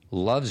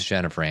loves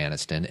Jennifer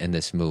Aniston in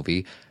this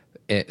movie.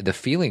 The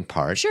feeling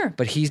part, Sure.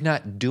 but he's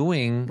not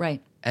doing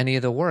Right. any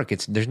of the work.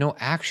 There's no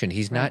action.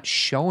 He's not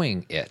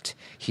showing it.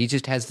 He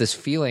just has this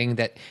feeling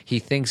that he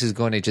thinks is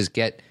going to just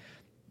get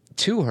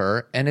to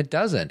her, and it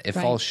doesn't. It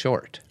falls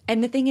short.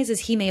 And the thing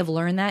is he may have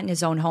learned that in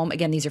his own home.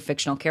 Again, these are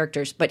fictional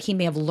characters, but he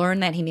may have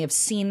learned that. He may have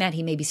seen that.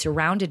 He may be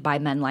surrounded by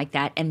men like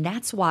that. And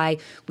that's why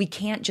we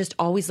can't just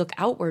always look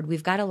outward.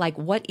 We've got to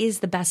what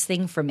is the best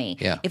thing for me?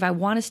 Yeah. If I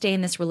want to stay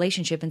in this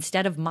relationship,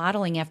 instead of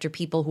modeling after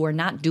people who are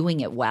not doing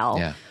it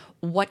well,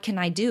 what can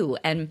I do?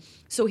 And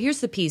so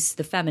here's the piece,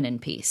 the feminine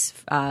piece,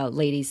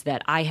 ladies,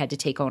 that I had to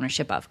take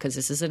ownership of, because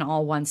this isn't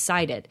all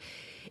one-sided,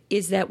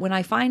 is that when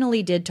I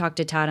finally did talk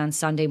to Todd on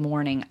Sunday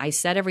morning, I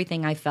said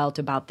everything I felt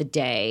about the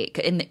day.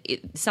 And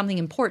something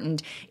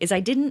important is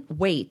I didn't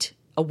wait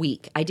a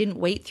week. I didn't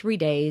wait 3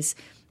 days.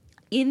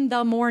 In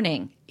the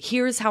morning,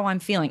 here's how I'm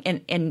feeling.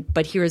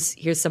 But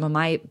here's some of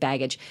my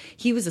baggage.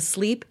 He was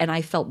asleep and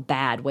I felt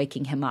bad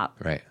waking him up.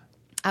 Right.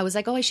 I was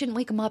like, oh, I shouldn't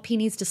wake him up. He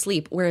needs to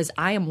sleep. Whereas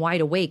I am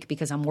wide awake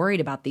because I'm worried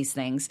about these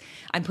things.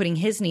 I'm putting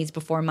his needs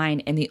before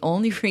mine. And the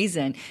only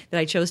reason that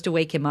I chose to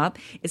wake him up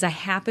is I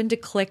happened to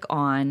click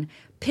on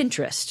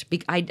Pinterest.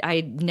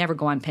 I never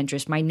go on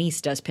Pinterest. My niece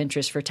does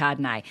Pinterest for Todd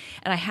and I.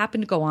 And I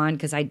happened to go on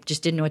because I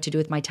just didn't know what to do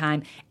with my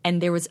time.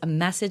 And there was a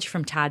message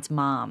from Todd's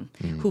mom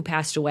who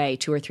passed away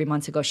 2 or 3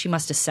 months ago. She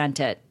must have sent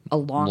it a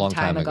long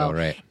time ago.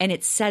 Right. And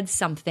it said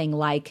something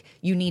like,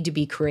 you need to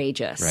be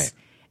courageous. Right.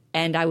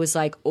 And I was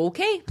like,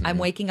 okay, I'm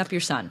waking up your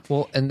son.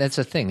 Well, and that's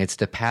the thing. It's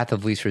the path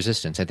of least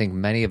resistance. I think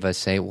many of us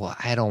say, well,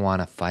 I don't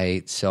want to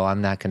fight, so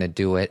I'm not going to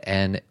do it.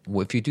 And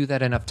if you do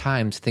that enough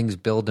times, things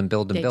build and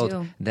build and They build.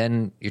 do.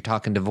 Then you're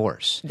talking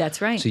divorce.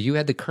 That's right. So you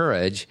had the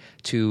courage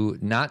to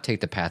not take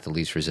the path of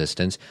least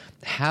resistance,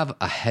 have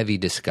a heavy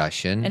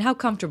discussion. And how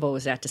comfortable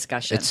was that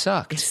discussion? It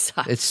sucked. It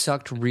sucked. It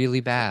sucked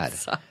really bad. It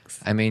sucks.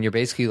 I mean, you're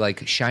basically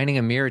like shining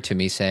a mirror to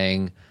me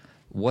saying,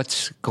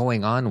 what's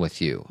going on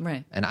with you?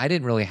 Right. And I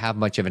didn't really have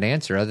much of an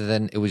answer other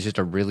than it was just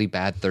a really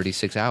bad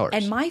 36 hours.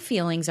 And my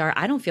feelings are,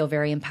 I don't feel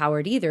very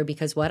empowered either,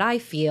 because what I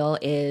feel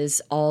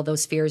is all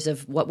those fears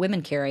of what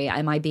women carry.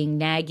 Am I being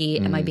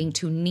naggy? Am I being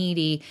too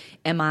needy?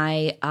 Am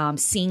I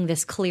seeing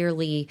this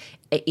clearly?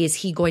 Is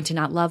he going to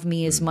not love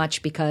me as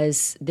much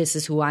because this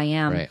is who I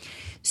am? Right.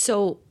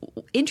 So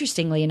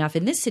interestingly enough,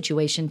 in this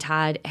situation,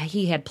 Todd,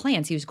 he had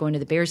plans. He was going to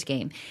the Bears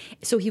game.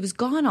 So he was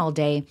gone all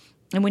day.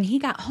 And when he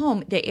got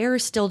home, the air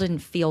still didn't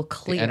feel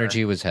clear. The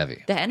energy was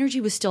heavy. The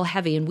energy was still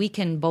heavy, and we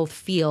can both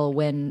feel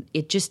when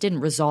it just didn't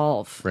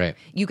resolve. Right.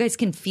 You guys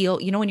can feel,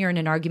 when you're in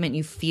an argument,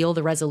 you feel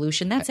the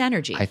resolution. That's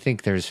energy. I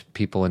think there's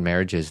people in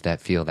marriages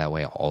that feel that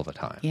way all the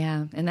time.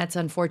 Yeah, and that's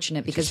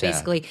unfortunate because sad.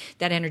 basically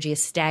that energy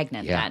is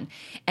stagnant then.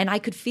 And I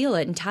could feel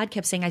it, and Todd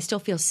kept saying, I still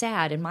feel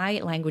sad. And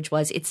my language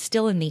was, it's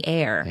still in the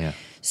air. Yeah.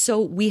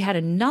 So we had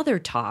another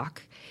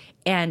talk.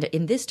 And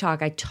in this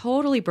talk, I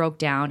totally broke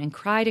down and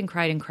cried and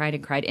cried and cried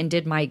and cried and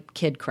did my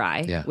kid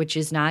cry, which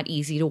is not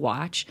easy to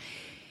watch,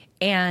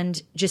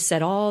 and just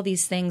said all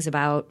these things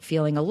about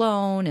feeling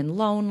alone and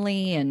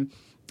lonely and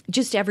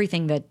just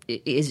everything that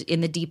is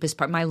in the deepest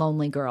part, my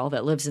lonely girl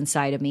that lives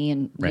inside of me,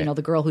 and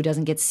the girl who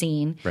doesn't get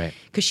seen,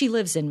 because she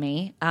lives in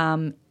me.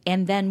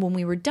 And then when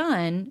we were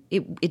done,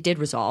 it did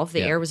resolve.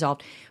 The air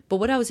resolved. But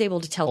what I was able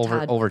to tell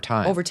Todd over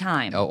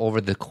time, over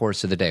the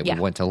course of the day, we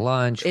went to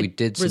lunch. We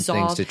did some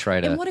things to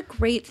try to. And what a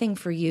great thing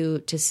for you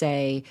to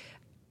say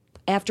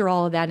after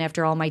all of that, and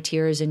after all my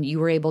tears, and you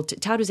were able to.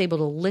 Todd was able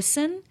to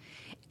listen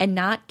and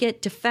not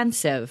get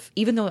defensive,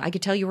 even though I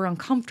could tell you were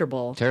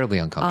uncomfortable. Terribly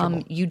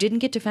uncomfortable. You didn't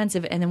get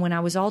defensive. And then when I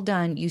was all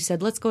done, you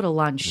said, let's go to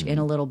lunch in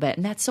a little bit.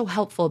 And that's so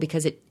helpful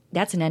because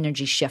that's an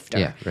energy shifter.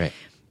 Yeah, right.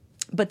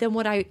 But then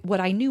what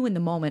I knew in the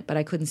moment, but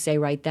I couldn't say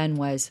right then,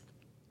 was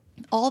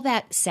all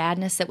that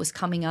sadness that was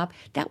coming up,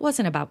 that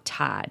wasn't about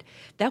Todd.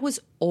 That was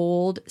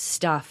old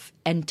stuff.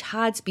 And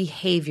Todd's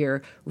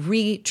behavior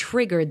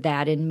re-triggered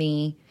that in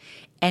me.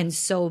 And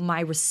so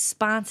my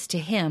response to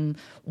him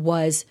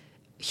was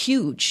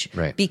huge,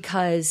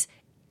 because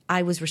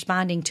I was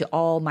responding to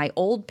all my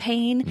old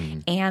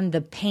pain and the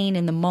pain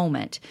in the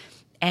moment.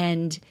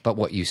 But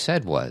what you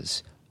said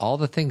was, all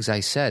the things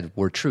I said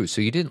were true. So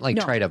you didn't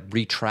try to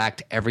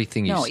retract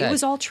everything you said. No, it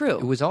was all true.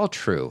 It was all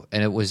true,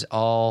 and it was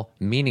all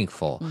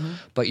meaningful.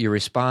 But your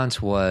response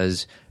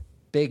was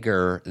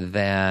bigger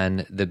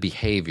than the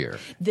behavior.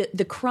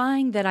 The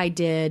crying that I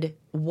did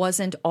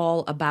wasn't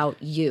all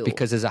about you.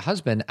 Because as a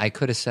husband, I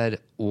could have said,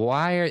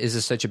 why is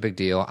this such a big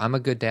deal? I'm a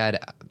good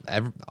dad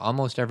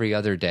almost every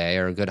other day,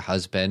 or a good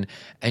husband,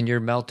 and you're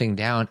melting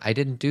down. I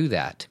didn't do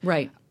that.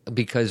 Right.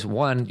 Because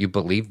one, you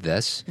believed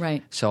this.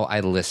 Right. So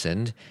I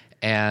listened.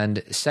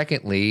 And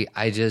secondly,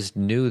 I just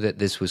knew that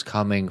this was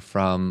coming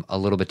from a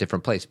little bit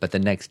different place. But the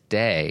next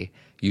day,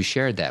 you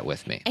shared that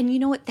with me. And you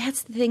know what?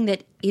 That's the thing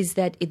that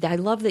I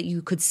love that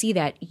you could see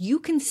that. You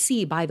can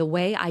see by the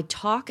way I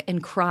talk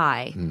and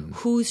cry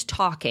who's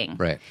talking.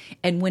 Right.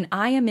 And when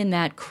I am in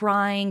that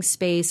crying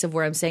space of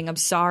where I'm saying, I'm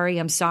sorry,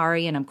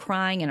 and I'm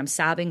crying and I'm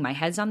sobbing, my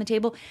head's on the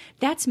table,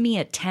 that's me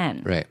at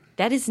 10. Right.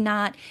 That is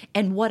not,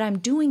 and what I'm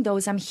doing though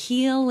is I'm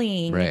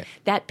healing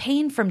that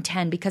pain from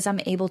 10 because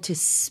I'm able to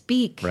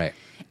speak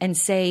and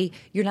say,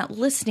 you're not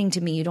listening to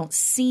me, you don't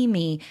see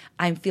me,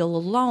 I feel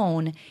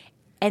alone.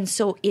 And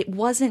so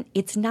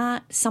it's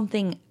not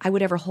something I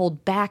would ever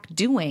hold back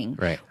doing.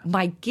 Right.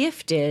 My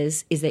gift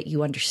is that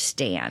you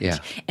understand. Yeah.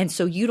 And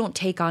so you don't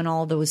take on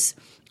all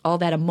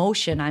that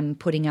emotion I'm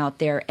putting out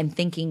there and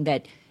thinking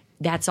that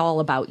that's all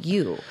about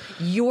you.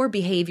 Your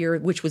behavior,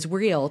 which was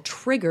real,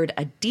 triggered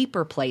a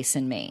deeper place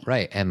in me.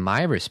 Right. And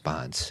my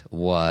response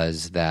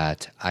was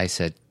that I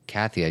said,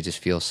 Kathy, I just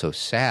feel so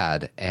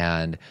sad.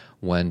 And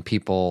when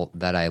people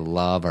that I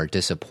love are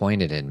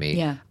disappointed in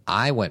me,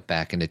 I went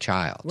back into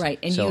child. Right.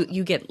 And so,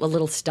 you get a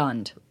little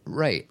stunned.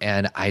 Right.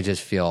 And I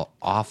just feel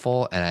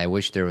awful. And I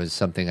wish there was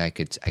something I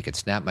could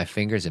snap my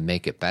fingers and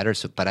make it better.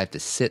 But I have to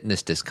sit in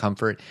this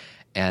discomfort.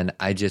 And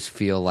I just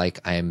feel like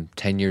I'm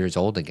 10 years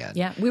old again.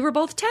 Yeah, we were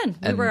both 10.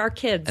 We were our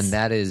kids. And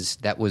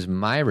that was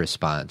my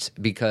response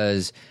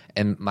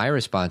and my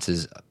response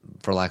is,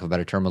 for lack of a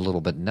better term, a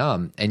little bit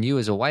numb. And you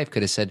as a wife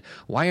could have said,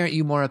 why aren't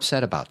you more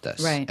upset about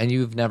this? Right. And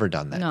you've never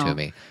done that to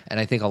me. And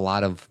I think a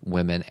lot of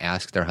women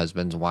ask their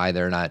husbands why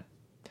they're not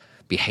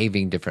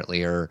behaving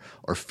differently or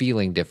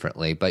feeling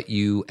differently. But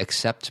you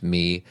accept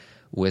me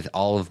with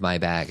all of my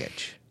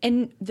baggage.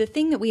 And the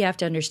thing that we have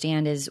to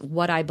understand is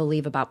what I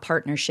believe about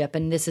partnership,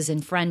 and this is in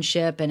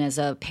friendship and as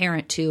a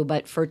parent too,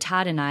 but for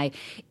Todd and I,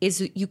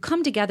 is you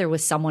come together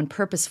with someone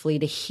purposefully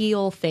to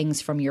heal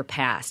things from your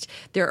past.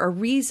 There are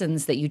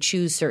reasons that you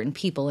choose certain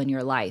people in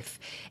your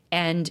life,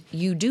 and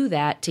you do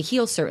that to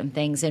heal certain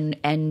things.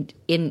 And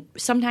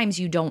sometimes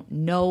you don't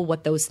know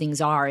what those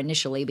things are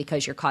initially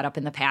because you're caught up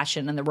in the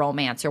passion and the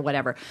romance or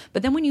whatever.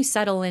 But then when you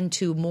settle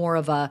into more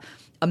of a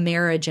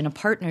marriage and a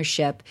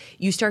partnership,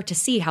 you start to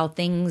see how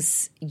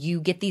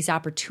you get these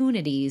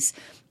opportunities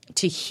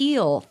to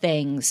heal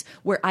things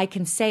where I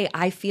can say,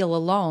 I feel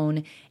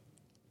alone.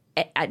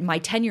 My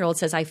 10-year-old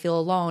says, I feel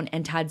alone.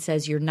 And Todd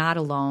says, you're not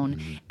alone.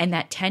 Mm-hmm. And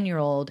that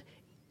 10-year-old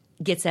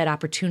gets that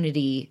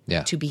opportunity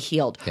Yeah. to be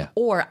healed. Yeah.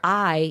 Or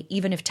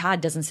even if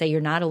Todd doesn't say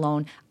you're not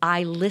alone,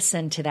 I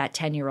listen to that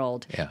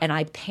 10-year-old Yeah. and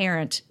I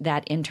parent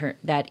that inner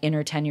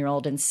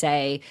 10-year-old and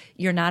say,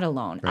 you're not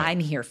alone. Right. I'm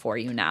here for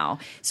you now.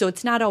 So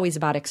it's not always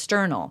about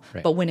external,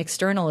 Right. but when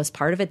external is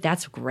part of it,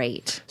 that's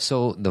great.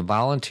 So the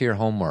volunteer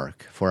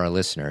homework for our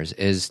listeners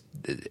is,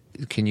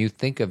 can you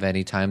think of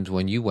any times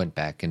when you went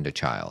back into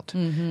child?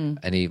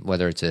 Mm-hmm.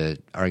 Whether it's an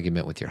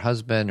argument with your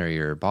husband or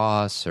your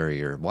boss or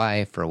your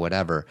wife or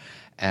whatever,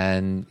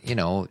 and,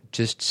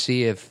 just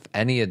see if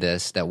any of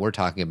this that we're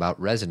talking about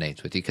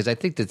resonates with you. Because I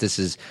think that this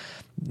is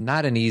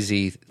not an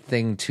easy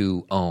thing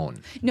to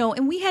own. No,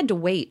 and we had to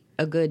wait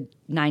a good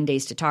 9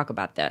 days to talk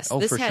about this. Oh,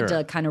 This for had sure.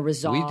 to kind of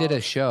resolve. We did a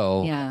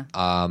show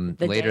The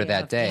later day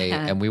that of. day,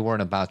 Yeah. and we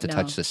weren't about to No.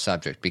 touch the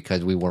subject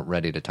because we weren't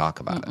ready to talk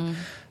about it.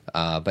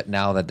 But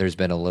now that there's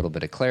been a little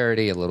bit of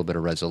clarity, a little bit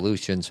of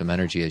resolution, some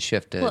energy has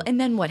shifted. Well, and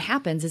then what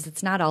happens is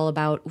it's not all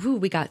about, ooh,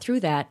 we got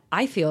through that.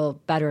 I feel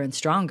better and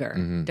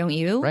stronger. Don't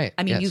you? Right,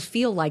 I mean, yes. you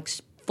feel like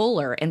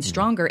fuller and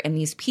stronger, and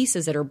these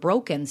pieces that are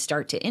broken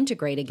start to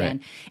integrate again.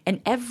 Right.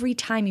 And every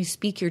time you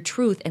speak your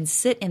truth and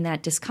sit in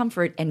that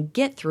discomfort and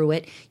get through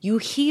it, you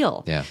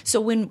heal. Yeah. So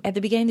when at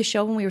the beginning of the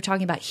show, when we were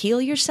talking about heal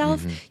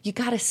yourself, you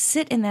got to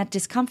sit in that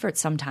discomfort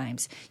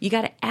sometimes. You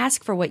got to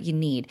ask for what you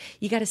need.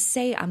 You got to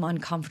say, I'm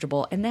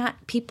uncomfortable. And that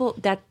people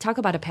that talk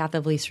about a path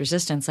of least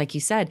resistance, like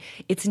you said,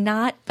 it's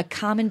not a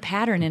common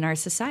pattern in our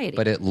society.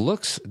 But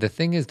the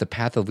thing is, the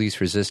path of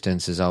least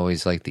resistance is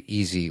always like the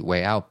easy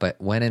way out.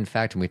 But when in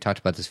fact, and we talked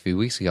about this a few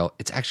weeks ago,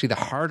 it's actually the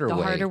harder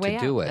way to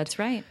do out. it. That's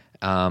right.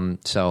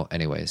 So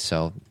anyways,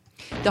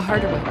 The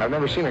harder way. I've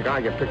never seen a guy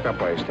get picked up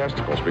by his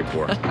testicles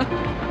before.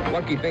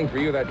 Lucky thing for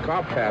you, that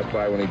cop passed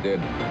by when he did.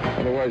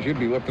 Otherwise, you'd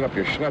be lifting up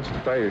your schnutz to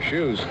tie your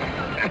shoes.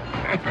 I'm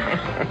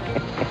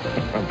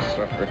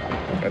sorry.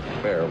 That's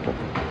terrible.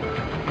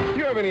 Do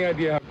you have any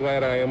idea how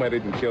glad I am I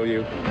didn't kill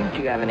you? Don't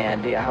you have any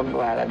idea how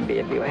glad I'd be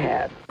if you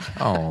had?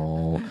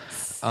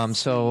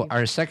 So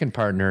our second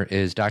partner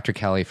is Dr.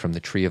 Kelly from the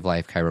Tree of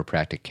Life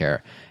Chiropractic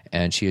Care,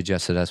 and she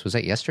adjusted us. Was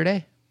that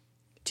yesterday?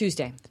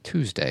 Tuesday.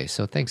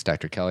 So thanks,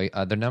 Dr. Kelly.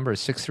 The number is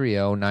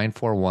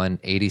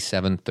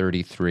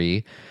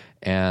 630-941-8733,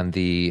 and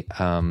the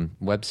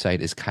website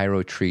is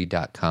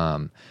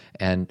chirotree.com.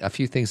 And a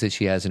few things that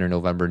she has in her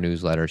November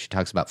newsletter. She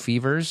talks about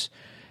fevers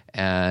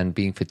and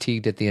being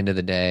fatigued at the end of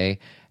the day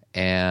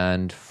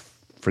and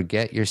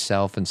forget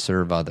yourself and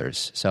serve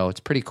others. So it's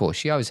pretty cool.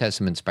 She always has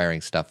some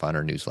inspiring stuff on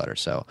her newsletter.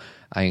 So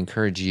I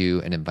encourage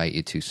you and invite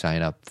you to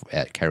sign up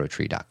at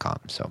chirotree.com.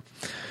 So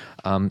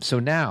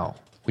now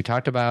we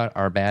talked about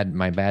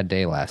my bad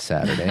day last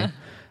Saturday.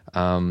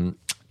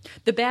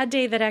 The bad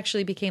day that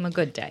actually became a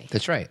good day.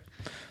 That's right.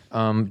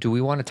 Do we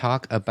want to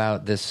talk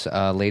about this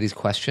lady's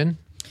question?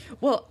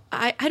 Well,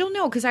 I don't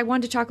know, because I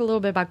wanted to talk a little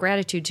bit about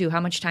gratitude too. How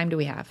much time do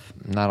we have?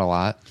 Not a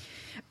lot.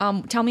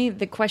 Tell me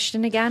the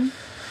question again.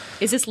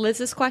 Is this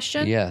Liz's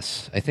question?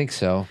 Yes, I think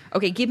so.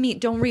 Okay,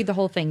 don't read the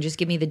whole thing. Just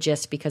give me the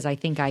gist, because I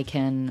think I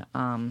can.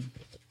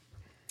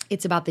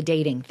 It's about the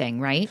dating thing,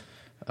 right?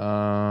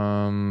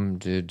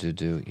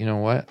 You know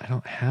what? I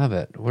don't have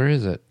it. Where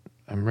is it?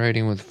 I'm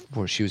writing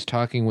she was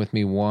talking with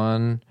me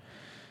one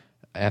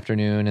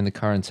afternoon in the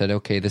car and said,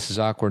 okay, this is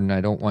awkward and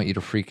I don't want you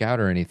to freak out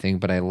or anything,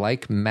 but I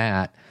like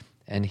Matt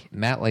and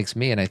Matt likes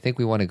me and I think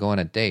we want to go on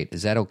a date.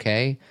 Is that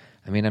okay?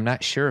 I mean, I'm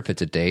not sure if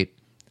it's a date.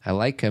 I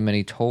like him and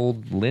he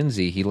told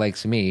Lindsay he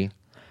likes me,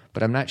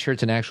 but I'm not sure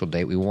it's an actual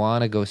date. We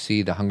want to go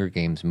see the Hunger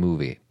Games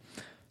movie.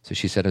 So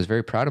she said, I was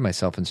very proud of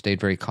myself and stayed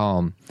very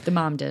calm. The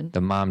mom did.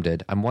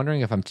 I'm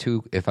wondering if I'm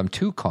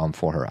too calm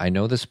for her. I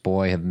know this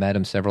boy, have met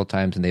him several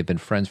times, and they've been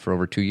friends for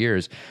over 2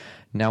 years.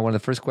 Now, one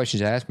of the first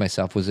questions I asked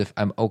myself was if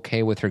I'm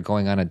okay with her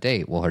going on a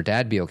date. Will her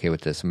dad be okay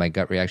with this? And my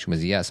gut reaction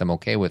was, yes, I'm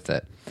okay with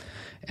it.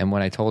 And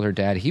when I told her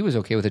dad, he was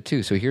okay with it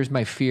too. So here's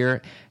my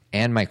fear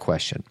and my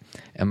question.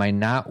 Am I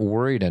not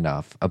worried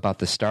enough about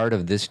the start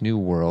of this new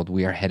world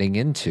we are heading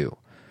into?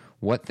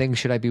 What things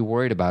should I be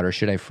worried about, or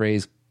should I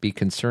phrase be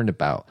concerned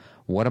about?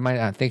 What am I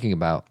not thinking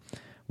about?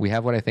 We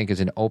have what I think is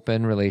an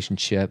open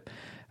relationship,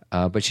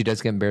 but she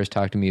does get embarrassed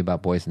talking to me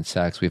about boys and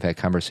sex. We've had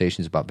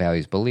conversations about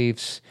values,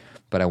 beliefs,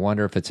 but I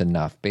wonder if it's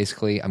enough.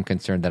 Basically, I'm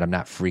concerned that I'm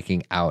not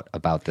freaking out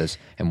about this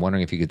and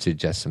wondering if you could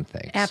suggest some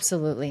things.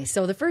 Absolutely.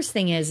 So the first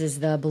thing is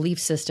the belief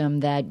system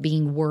that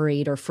being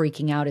worried or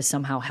freaking out is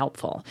somehow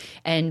helpful.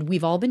 And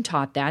we've all been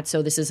taught that.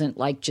 So this isn't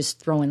like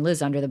just throwing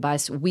Liz under the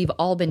bus. We've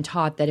all been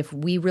taught that if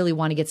we really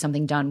want to get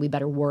something done, we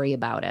better worry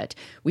about it.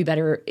 We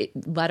better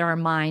let our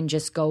mind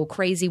just go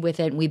crazy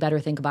with it. And we better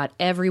think about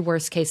every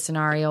worst case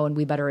scenario, and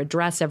we better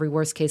address every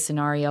worst case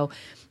scenario,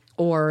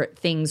 or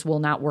things will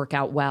not work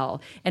out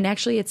well. And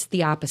actually, it's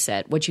the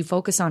opposite. What you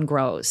focus on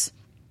grows.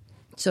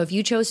 So if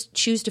you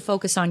choose to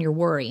focus on your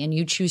worry and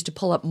you choose to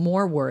pull up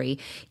more worry,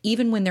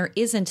 even when there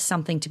isn't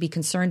something to be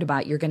concerned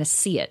about, you're going to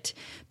see it,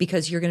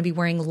 because you're going to be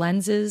wearing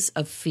lenses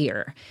of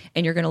fear,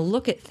 and you're going to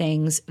look at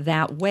things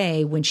that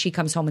way. When she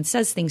comes home and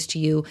says things to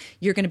you,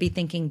 you're going to be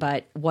thinking,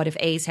 but what if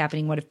A is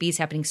happening? What if B is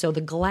happening? So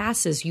the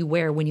glasses you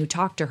wear when you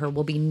talk to her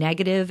will be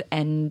negative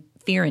and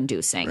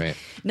fear-inducing. Right.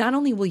 Not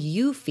only will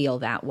you feel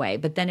that way,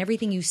 but then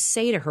everything you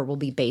say to her will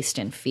be based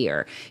in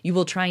fear. You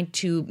will try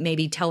to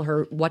maybe tell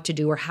her what to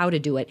do or how to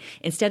do it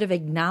instead of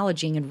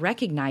acknowledging and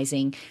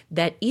recognizing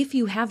that if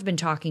you have been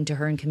talking to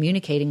her and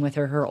communicating with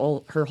her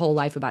whole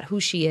life about who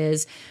she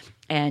is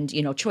and,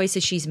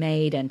 choices she's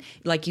made and,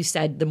 like you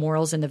said, the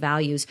morals and the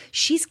values,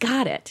 she's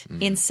got it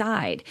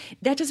inside.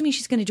 That doesn't mean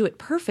she's going to do it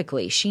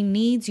perfectly. She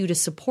needs you to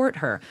support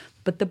her.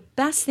 But the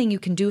best thing you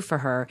can do for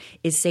her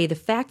is say the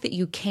fact that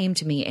you came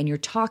to me and you're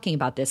talking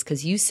about this,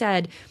 because you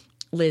said,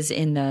 Liz,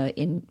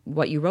 in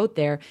what you wrote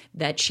there,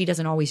 that she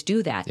doesn't always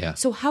do that. Yeah.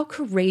 So how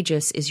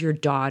courageous is your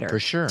daughter For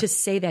sure. to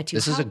say that to you?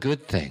 This is a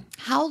good thing.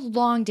 How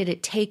long did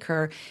it take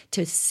her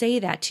to say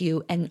that to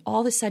you? And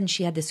all of a sudden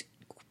she had this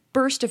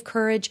burst of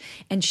courage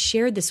and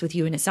shared this with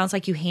you, and it sounds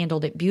like you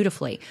handled it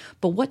beautifully.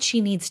 But what she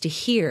needs to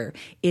hear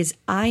is,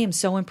 I am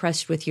so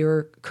impressed with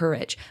your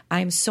courage.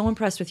 I am so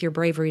impressed with your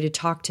bravery to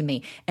talk to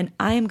me, and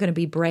I am going to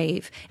be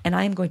brave, and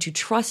I am going to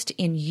trust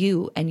in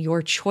you and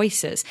your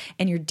choices.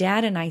 And your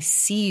dad and I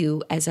see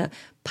you as a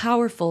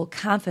powerful,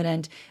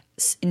 confident,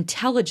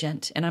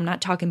 intelligent, and I'm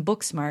not talking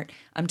book smart,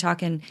 I'm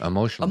talking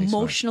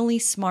emotionally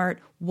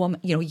smart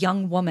woman,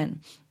 young woman.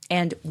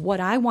 And what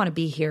I want to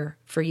be here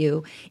for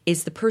you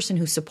is the person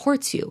who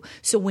supports you.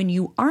 So when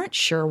you aren't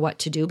sure what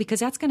to do, because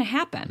that's going to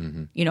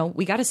happen,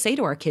 we got to say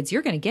to our kids,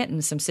 you're going to get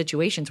in some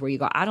situations where you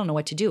go, I don't know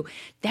what to do.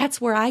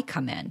 That's where I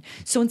come in.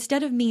 So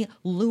instead of me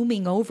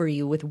looming over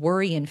you with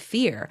worry and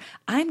fear,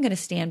 I'm going to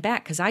stand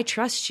back because I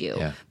trust you.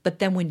 Yeah. But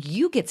then when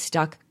you get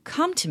stuck,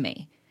 come to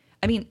me.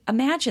 I mean,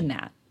 imagine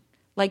that.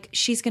 Like,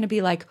 she's going to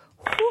be like,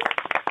 whew.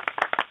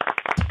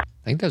 I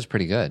think that was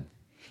pretty good.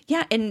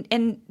 Yeah,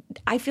 and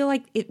I feel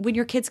like when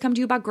your kids come to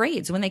you about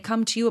grades, when they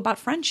come to you about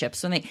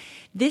friendships,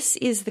 this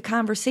is the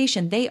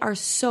conversation. They are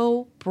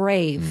so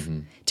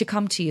brave to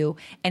come to you.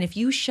 And if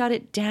you shut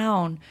it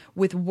down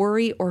with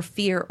worry or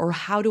fear or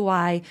how do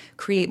I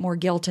create more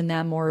guilt in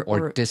them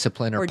or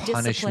discipline or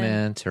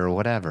punishment or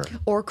whatever.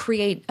 Or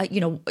create,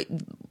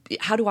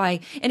 how do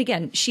I, and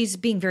again, she's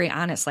being very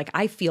honest. Like,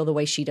 I feel the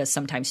way she does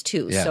sometimes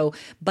too. Yeah. So,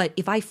 but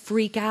if I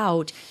freak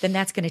out, then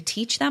that's going to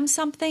teach them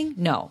something?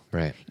 No.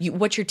 Right.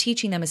 What you're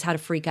teaching them is how to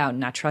freak out and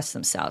not trust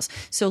themselves.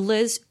 So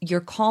Liz,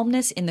 your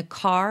calmness in the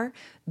car,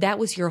 that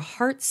was your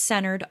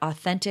heart-centered,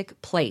 authentic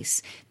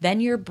place. Then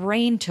your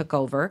brain took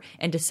over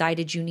and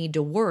decided you need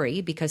to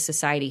worry because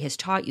society has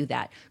taught you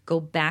that. Go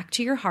back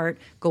to your heart.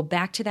 Go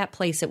back to that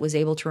place that was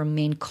able to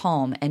remain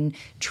calm and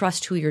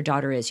trust who your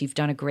daughter is. You've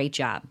done a great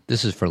job.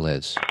 This is for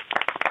Liz.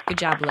 Good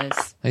job,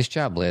 Liz. Nice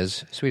job,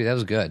 Liz. Sweetie, that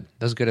was good.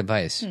 That was good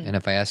advice. And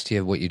if I asked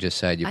you what you just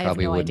said, you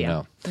probably wouldn't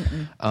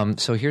know.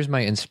 So here's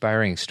my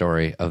inspiring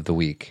story of the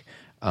week.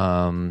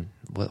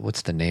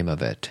 What's the name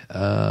of it?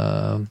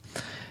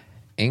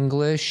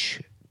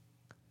 English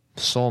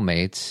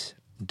soulmates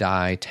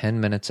die 10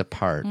 minutes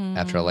apart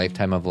after a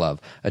lifetime of love.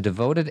 A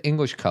devoted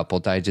English couple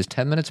died just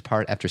 10 minutes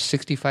apart after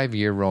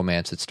 65-year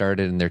romance that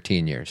started in their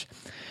teen years.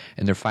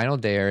 In their final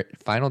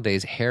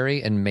days,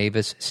 Harry and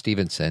Mavis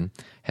Stevenson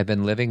had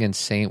been living in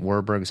St.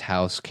 Werburgh's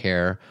house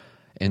care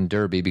in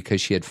Derby because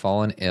she had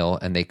fallen ill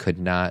and they could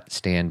not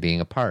stand being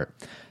apart.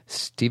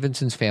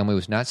 Stevenson's family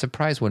was not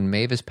surprised when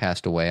Mavis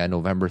passed away on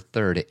November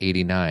 3rd at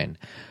 89,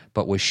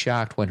 but was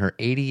shocked when her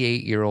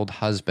 88-year-old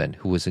husband,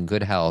 who was in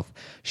good health,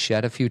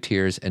 shed a few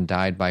tears and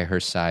died by her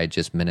side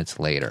just minutes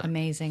later.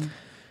 Amazing.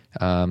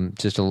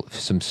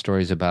 Some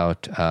stories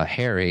about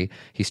Harry.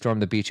 He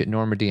stormed the beach at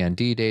Normandy on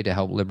D-Day to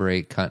help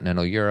liberate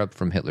continental Europe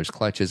from Hitler's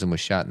clutches and was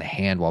shot in the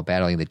hand while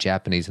battling the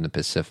Japanese in the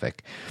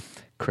Pacific.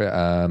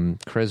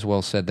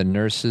 Criswell said the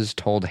nurses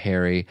told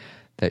Harry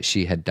that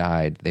she had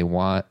died.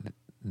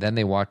 Then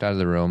they walked out of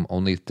the room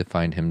only to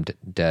find him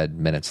dead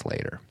minutes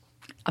later.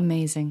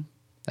 Amazing.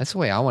 That's the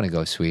way I want to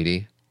go,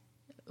 sweetie.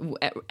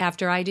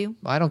 After I do?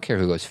 I don't care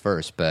who goes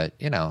first, but,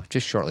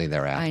 just shortly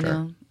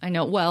thereafter. I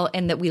know. Well,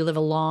 and that we live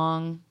a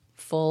long,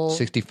 full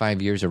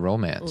 65 years of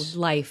romance.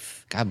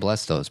 Life. God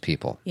bless those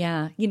people.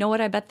 Yeah. You know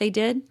what I bet they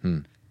did?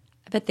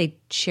 I bet they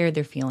shared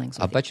their feelings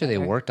with I'll bet you other. they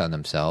worked on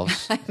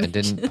themselves and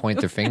didn't point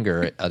their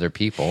finger at other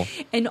people.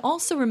 And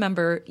also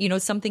remember,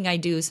 something I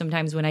do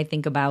sometimes when I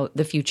think about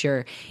the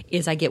future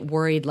is I get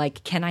worried,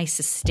 like, can I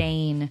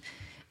sustain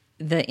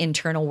the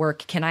internal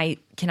work? Can I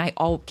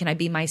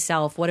be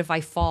myself? What if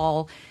I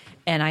fall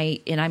and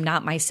I'm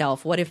not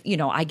myself? What if,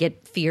 I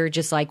get fear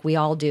just like we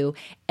all do?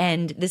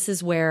 And this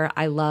is where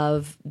I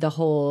love the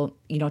whole,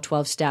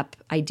 12-step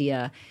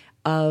idea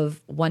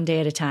of one day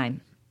at a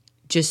time.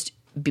 Just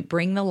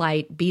bring the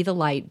light, be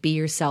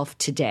yourself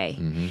today.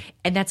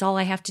 And that's all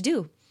I have to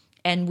do.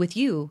 And with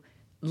you,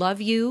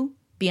 love you,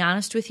 be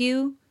honest with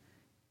you,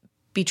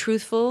 be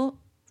truthful,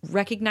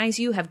 recognize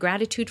you, have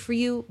gratitude for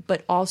you,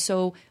 but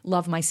also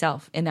love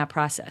myself in that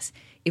process.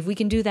 If we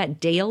can do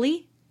that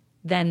daily,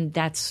 then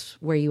that's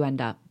where you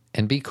end up.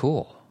 And be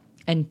cool.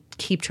 And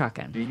keep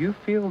trucking. Do you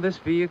feel this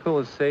vehicle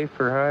is safe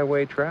for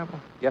highway travel?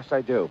 Yes,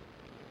 I do.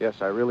 Yes,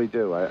 I really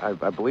do. I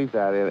believe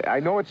that. I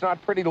know it's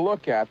not pretty to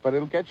look at, but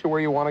it'll get you where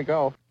you want to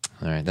go.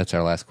 All right, that's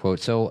our last quote.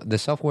 So the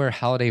Self-Aware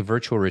Holiday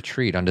Virtual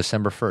Retreat on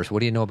December 1st. What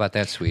do you know about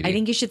that, sweetie? I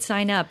think you should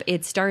sign up.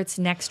 It starts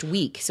next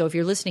week. So if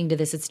you're listening to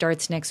this, it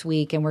starts next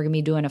week, and we're going to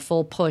be doing a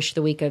full push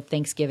the week of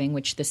Thanksgiving,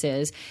 which this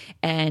is.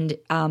 And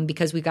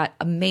because we've got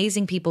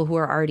amazing people who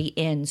are already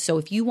in. So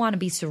if you want to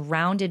be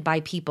surrounded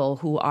by people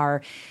who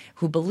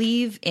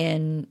believe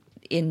in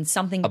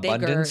something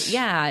Abundance. bigger.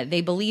 Yeah,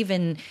 they believe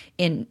in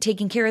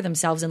taking care of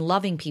themselves and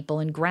loving people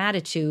and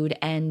gratitude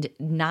and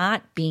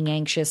not being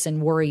anxious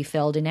and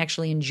worry-filled and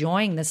actually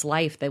enjoying this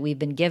life that we've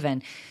been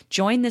given.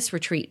 Join this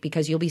retreat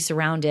because you'll be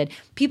surrounded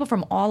people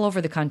from all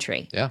over the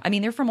country. Yeah. I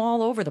mean, they're from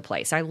all over the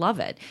place. I love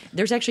it.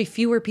 There's actually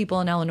fewer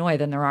people in Illinois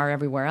than there are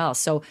everywhere else.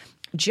 So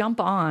jump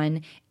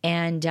on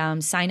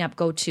and sign up.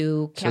 Go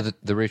to So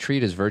the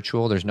retreat is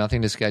virtual. There's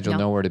nothing to schedule,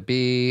 nowhere to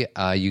be.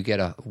 You get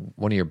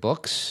one of your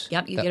books.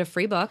 Yep, you get a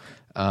free book.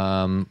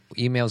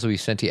 Emails will be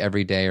sent to you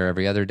every day or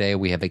every other day.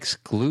 We have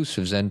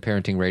exclusive Zen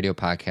Parenting Radio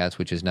podcast,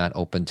 which is not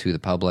open to the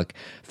public.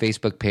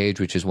 Facebook page,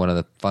 which is one of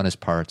the funnest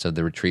parts of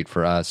the retreat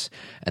for us.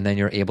 And then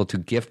you're able to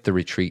gift the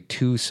retreat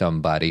to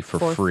somebody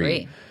for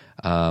free.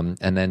 And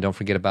then don't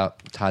forget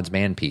about Todd's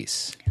man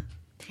piece.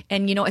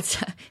 And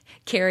it's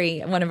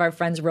Carrie, one of our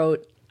friends,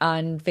 wrote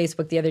on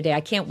Facebook the other day,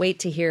 I can't wait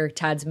to hear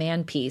Todd's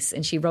man piece.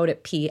 And she wrote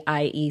it Piece.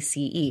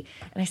 And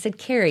I said,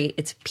 Carrie,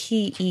 it's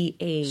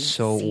Peac.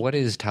 So what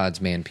is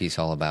Todd's man piece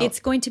all about? It's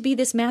going to be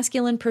this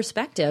masculine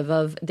perspective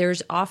of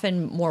there's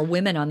often more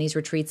women on these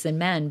retreats than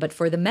men. But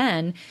for the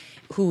men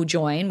who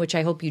join, which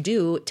I hope you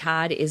do,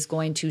 Todd is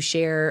going to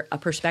share a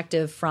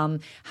perspective from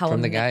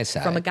the guy's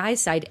side. From a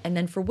guy's side. And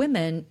then for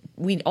women,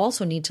 we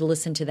also need to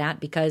listen to that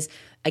because,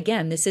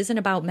 again, this isn't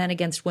about men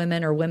against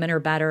women or women are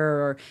better.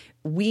 Or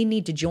we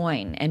need to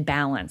join and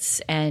balance.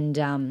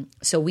 And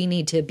so we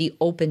need to be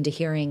open to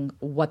hearing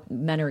what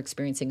men are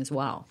experiencing as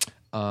well.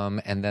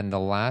 And then the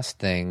last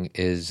thing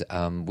is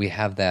we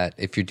have that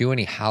if you do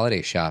any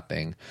holiday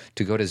shopping,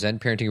 to go to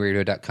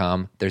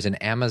zenparentingradio.com. There's an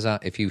Amazon,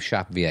 if you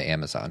shop via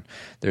Amazon,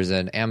 there's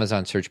an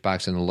Amazon search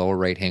box in the lower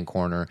right-hand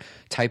corner.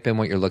 Type in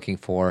what you're looking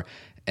for.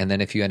 And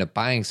then if you end up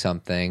buying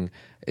something,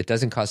 it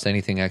doesn't cost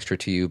anything extra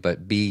to you,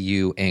 but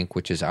BU Inc.,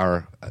 which is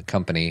our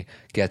company,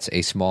 gets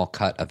a small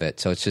cut of it.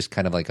 So it's just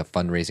kind of like a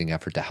fundraising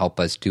effort to help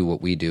us do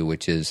what we do,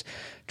 which is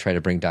try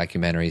to bring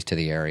documentaries to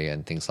the area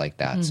and things like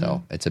that. Mm-hmm.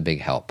 So it's a big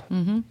help.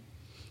 Mm-hmm.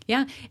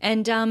 Yeah.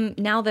 And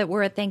now that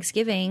we're at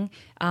Thanksgiving,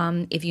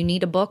 if you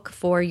need a book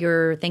for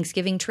your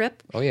Thanksgiving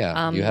trip. Oh,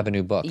 yeah. You have a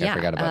new book. I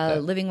forgot about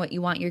that. Living What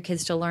You Want Your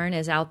Kids to Learn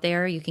is out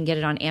there. You can get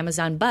it on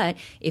Amazon. But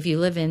if you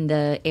live in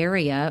the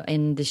area,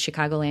 in the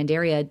Chicagoland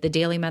area, the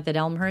Daily Method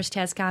Elmhurst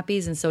has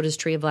copies, and so does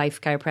Tree of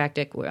Life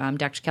Chiropractic,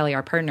 Dr. Kelly,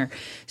 our partner.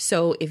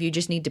 So if you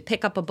just need to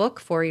pick up a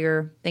book for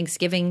your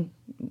Thanksgiving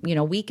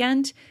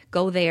weekend,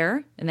 go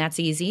there, and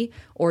that's easy.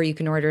 Or you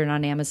can order it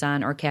on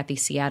Amazon or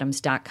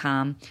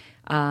KathyCAdams.com.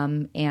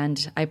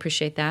 And I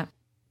appreciate that.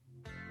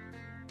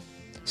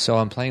 So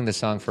I'm playing this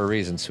song for a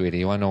reason, sweetie.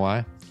 You want to know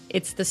why?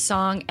 It's the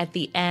song at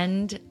the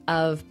end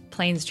of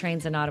Planes,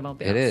 Trains, and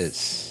Automobiles. It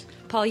is.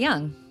 Paul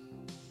Young.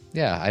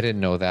 Yeah, I didn't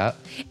know that.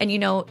 And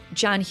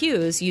John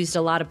Hughes used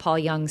a lot of Paul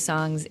Young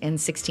songs in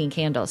 16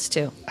 Candles,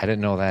 too. I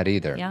didn't know that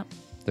either. Yeah.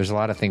 There's a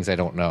lot of things I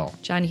don't know.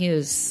 John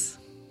Hughes.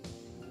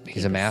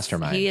 He's a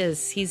mastermind. He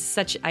is.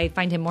 I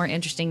find him more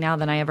interesting now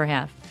than I ever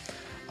have.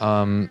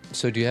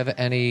 So do you have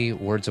any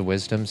words of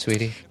wisdom,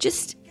 sweetie?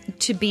 Just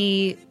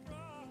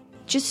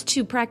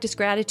to practice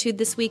gratitude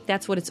this week.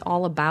 That's what it's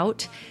all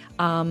about.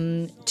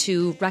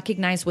 To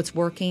recognize what's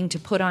working, to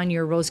put on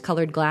your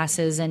rose-colored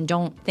glasses and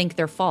don't think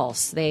they're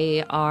false.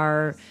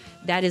 That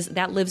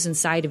lives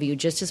inside of you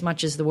just as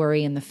much as the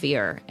worry and the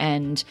fear,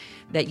 and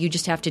that you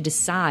just have to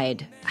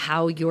decide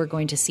how you're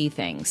going to see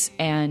things.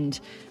 And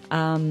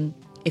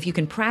if you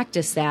can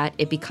practice that,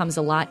 it becomes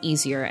a lot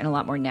easier and a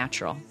lot more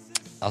natural.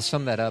 I'll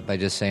sum that up by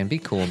just saying, be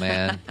cool,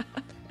 man,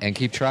 and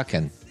keep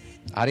trucking.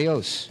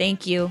 Adios.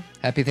 Thank you.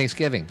 Happy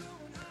Thanksgiving.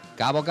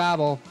 Gobble,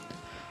 gobble.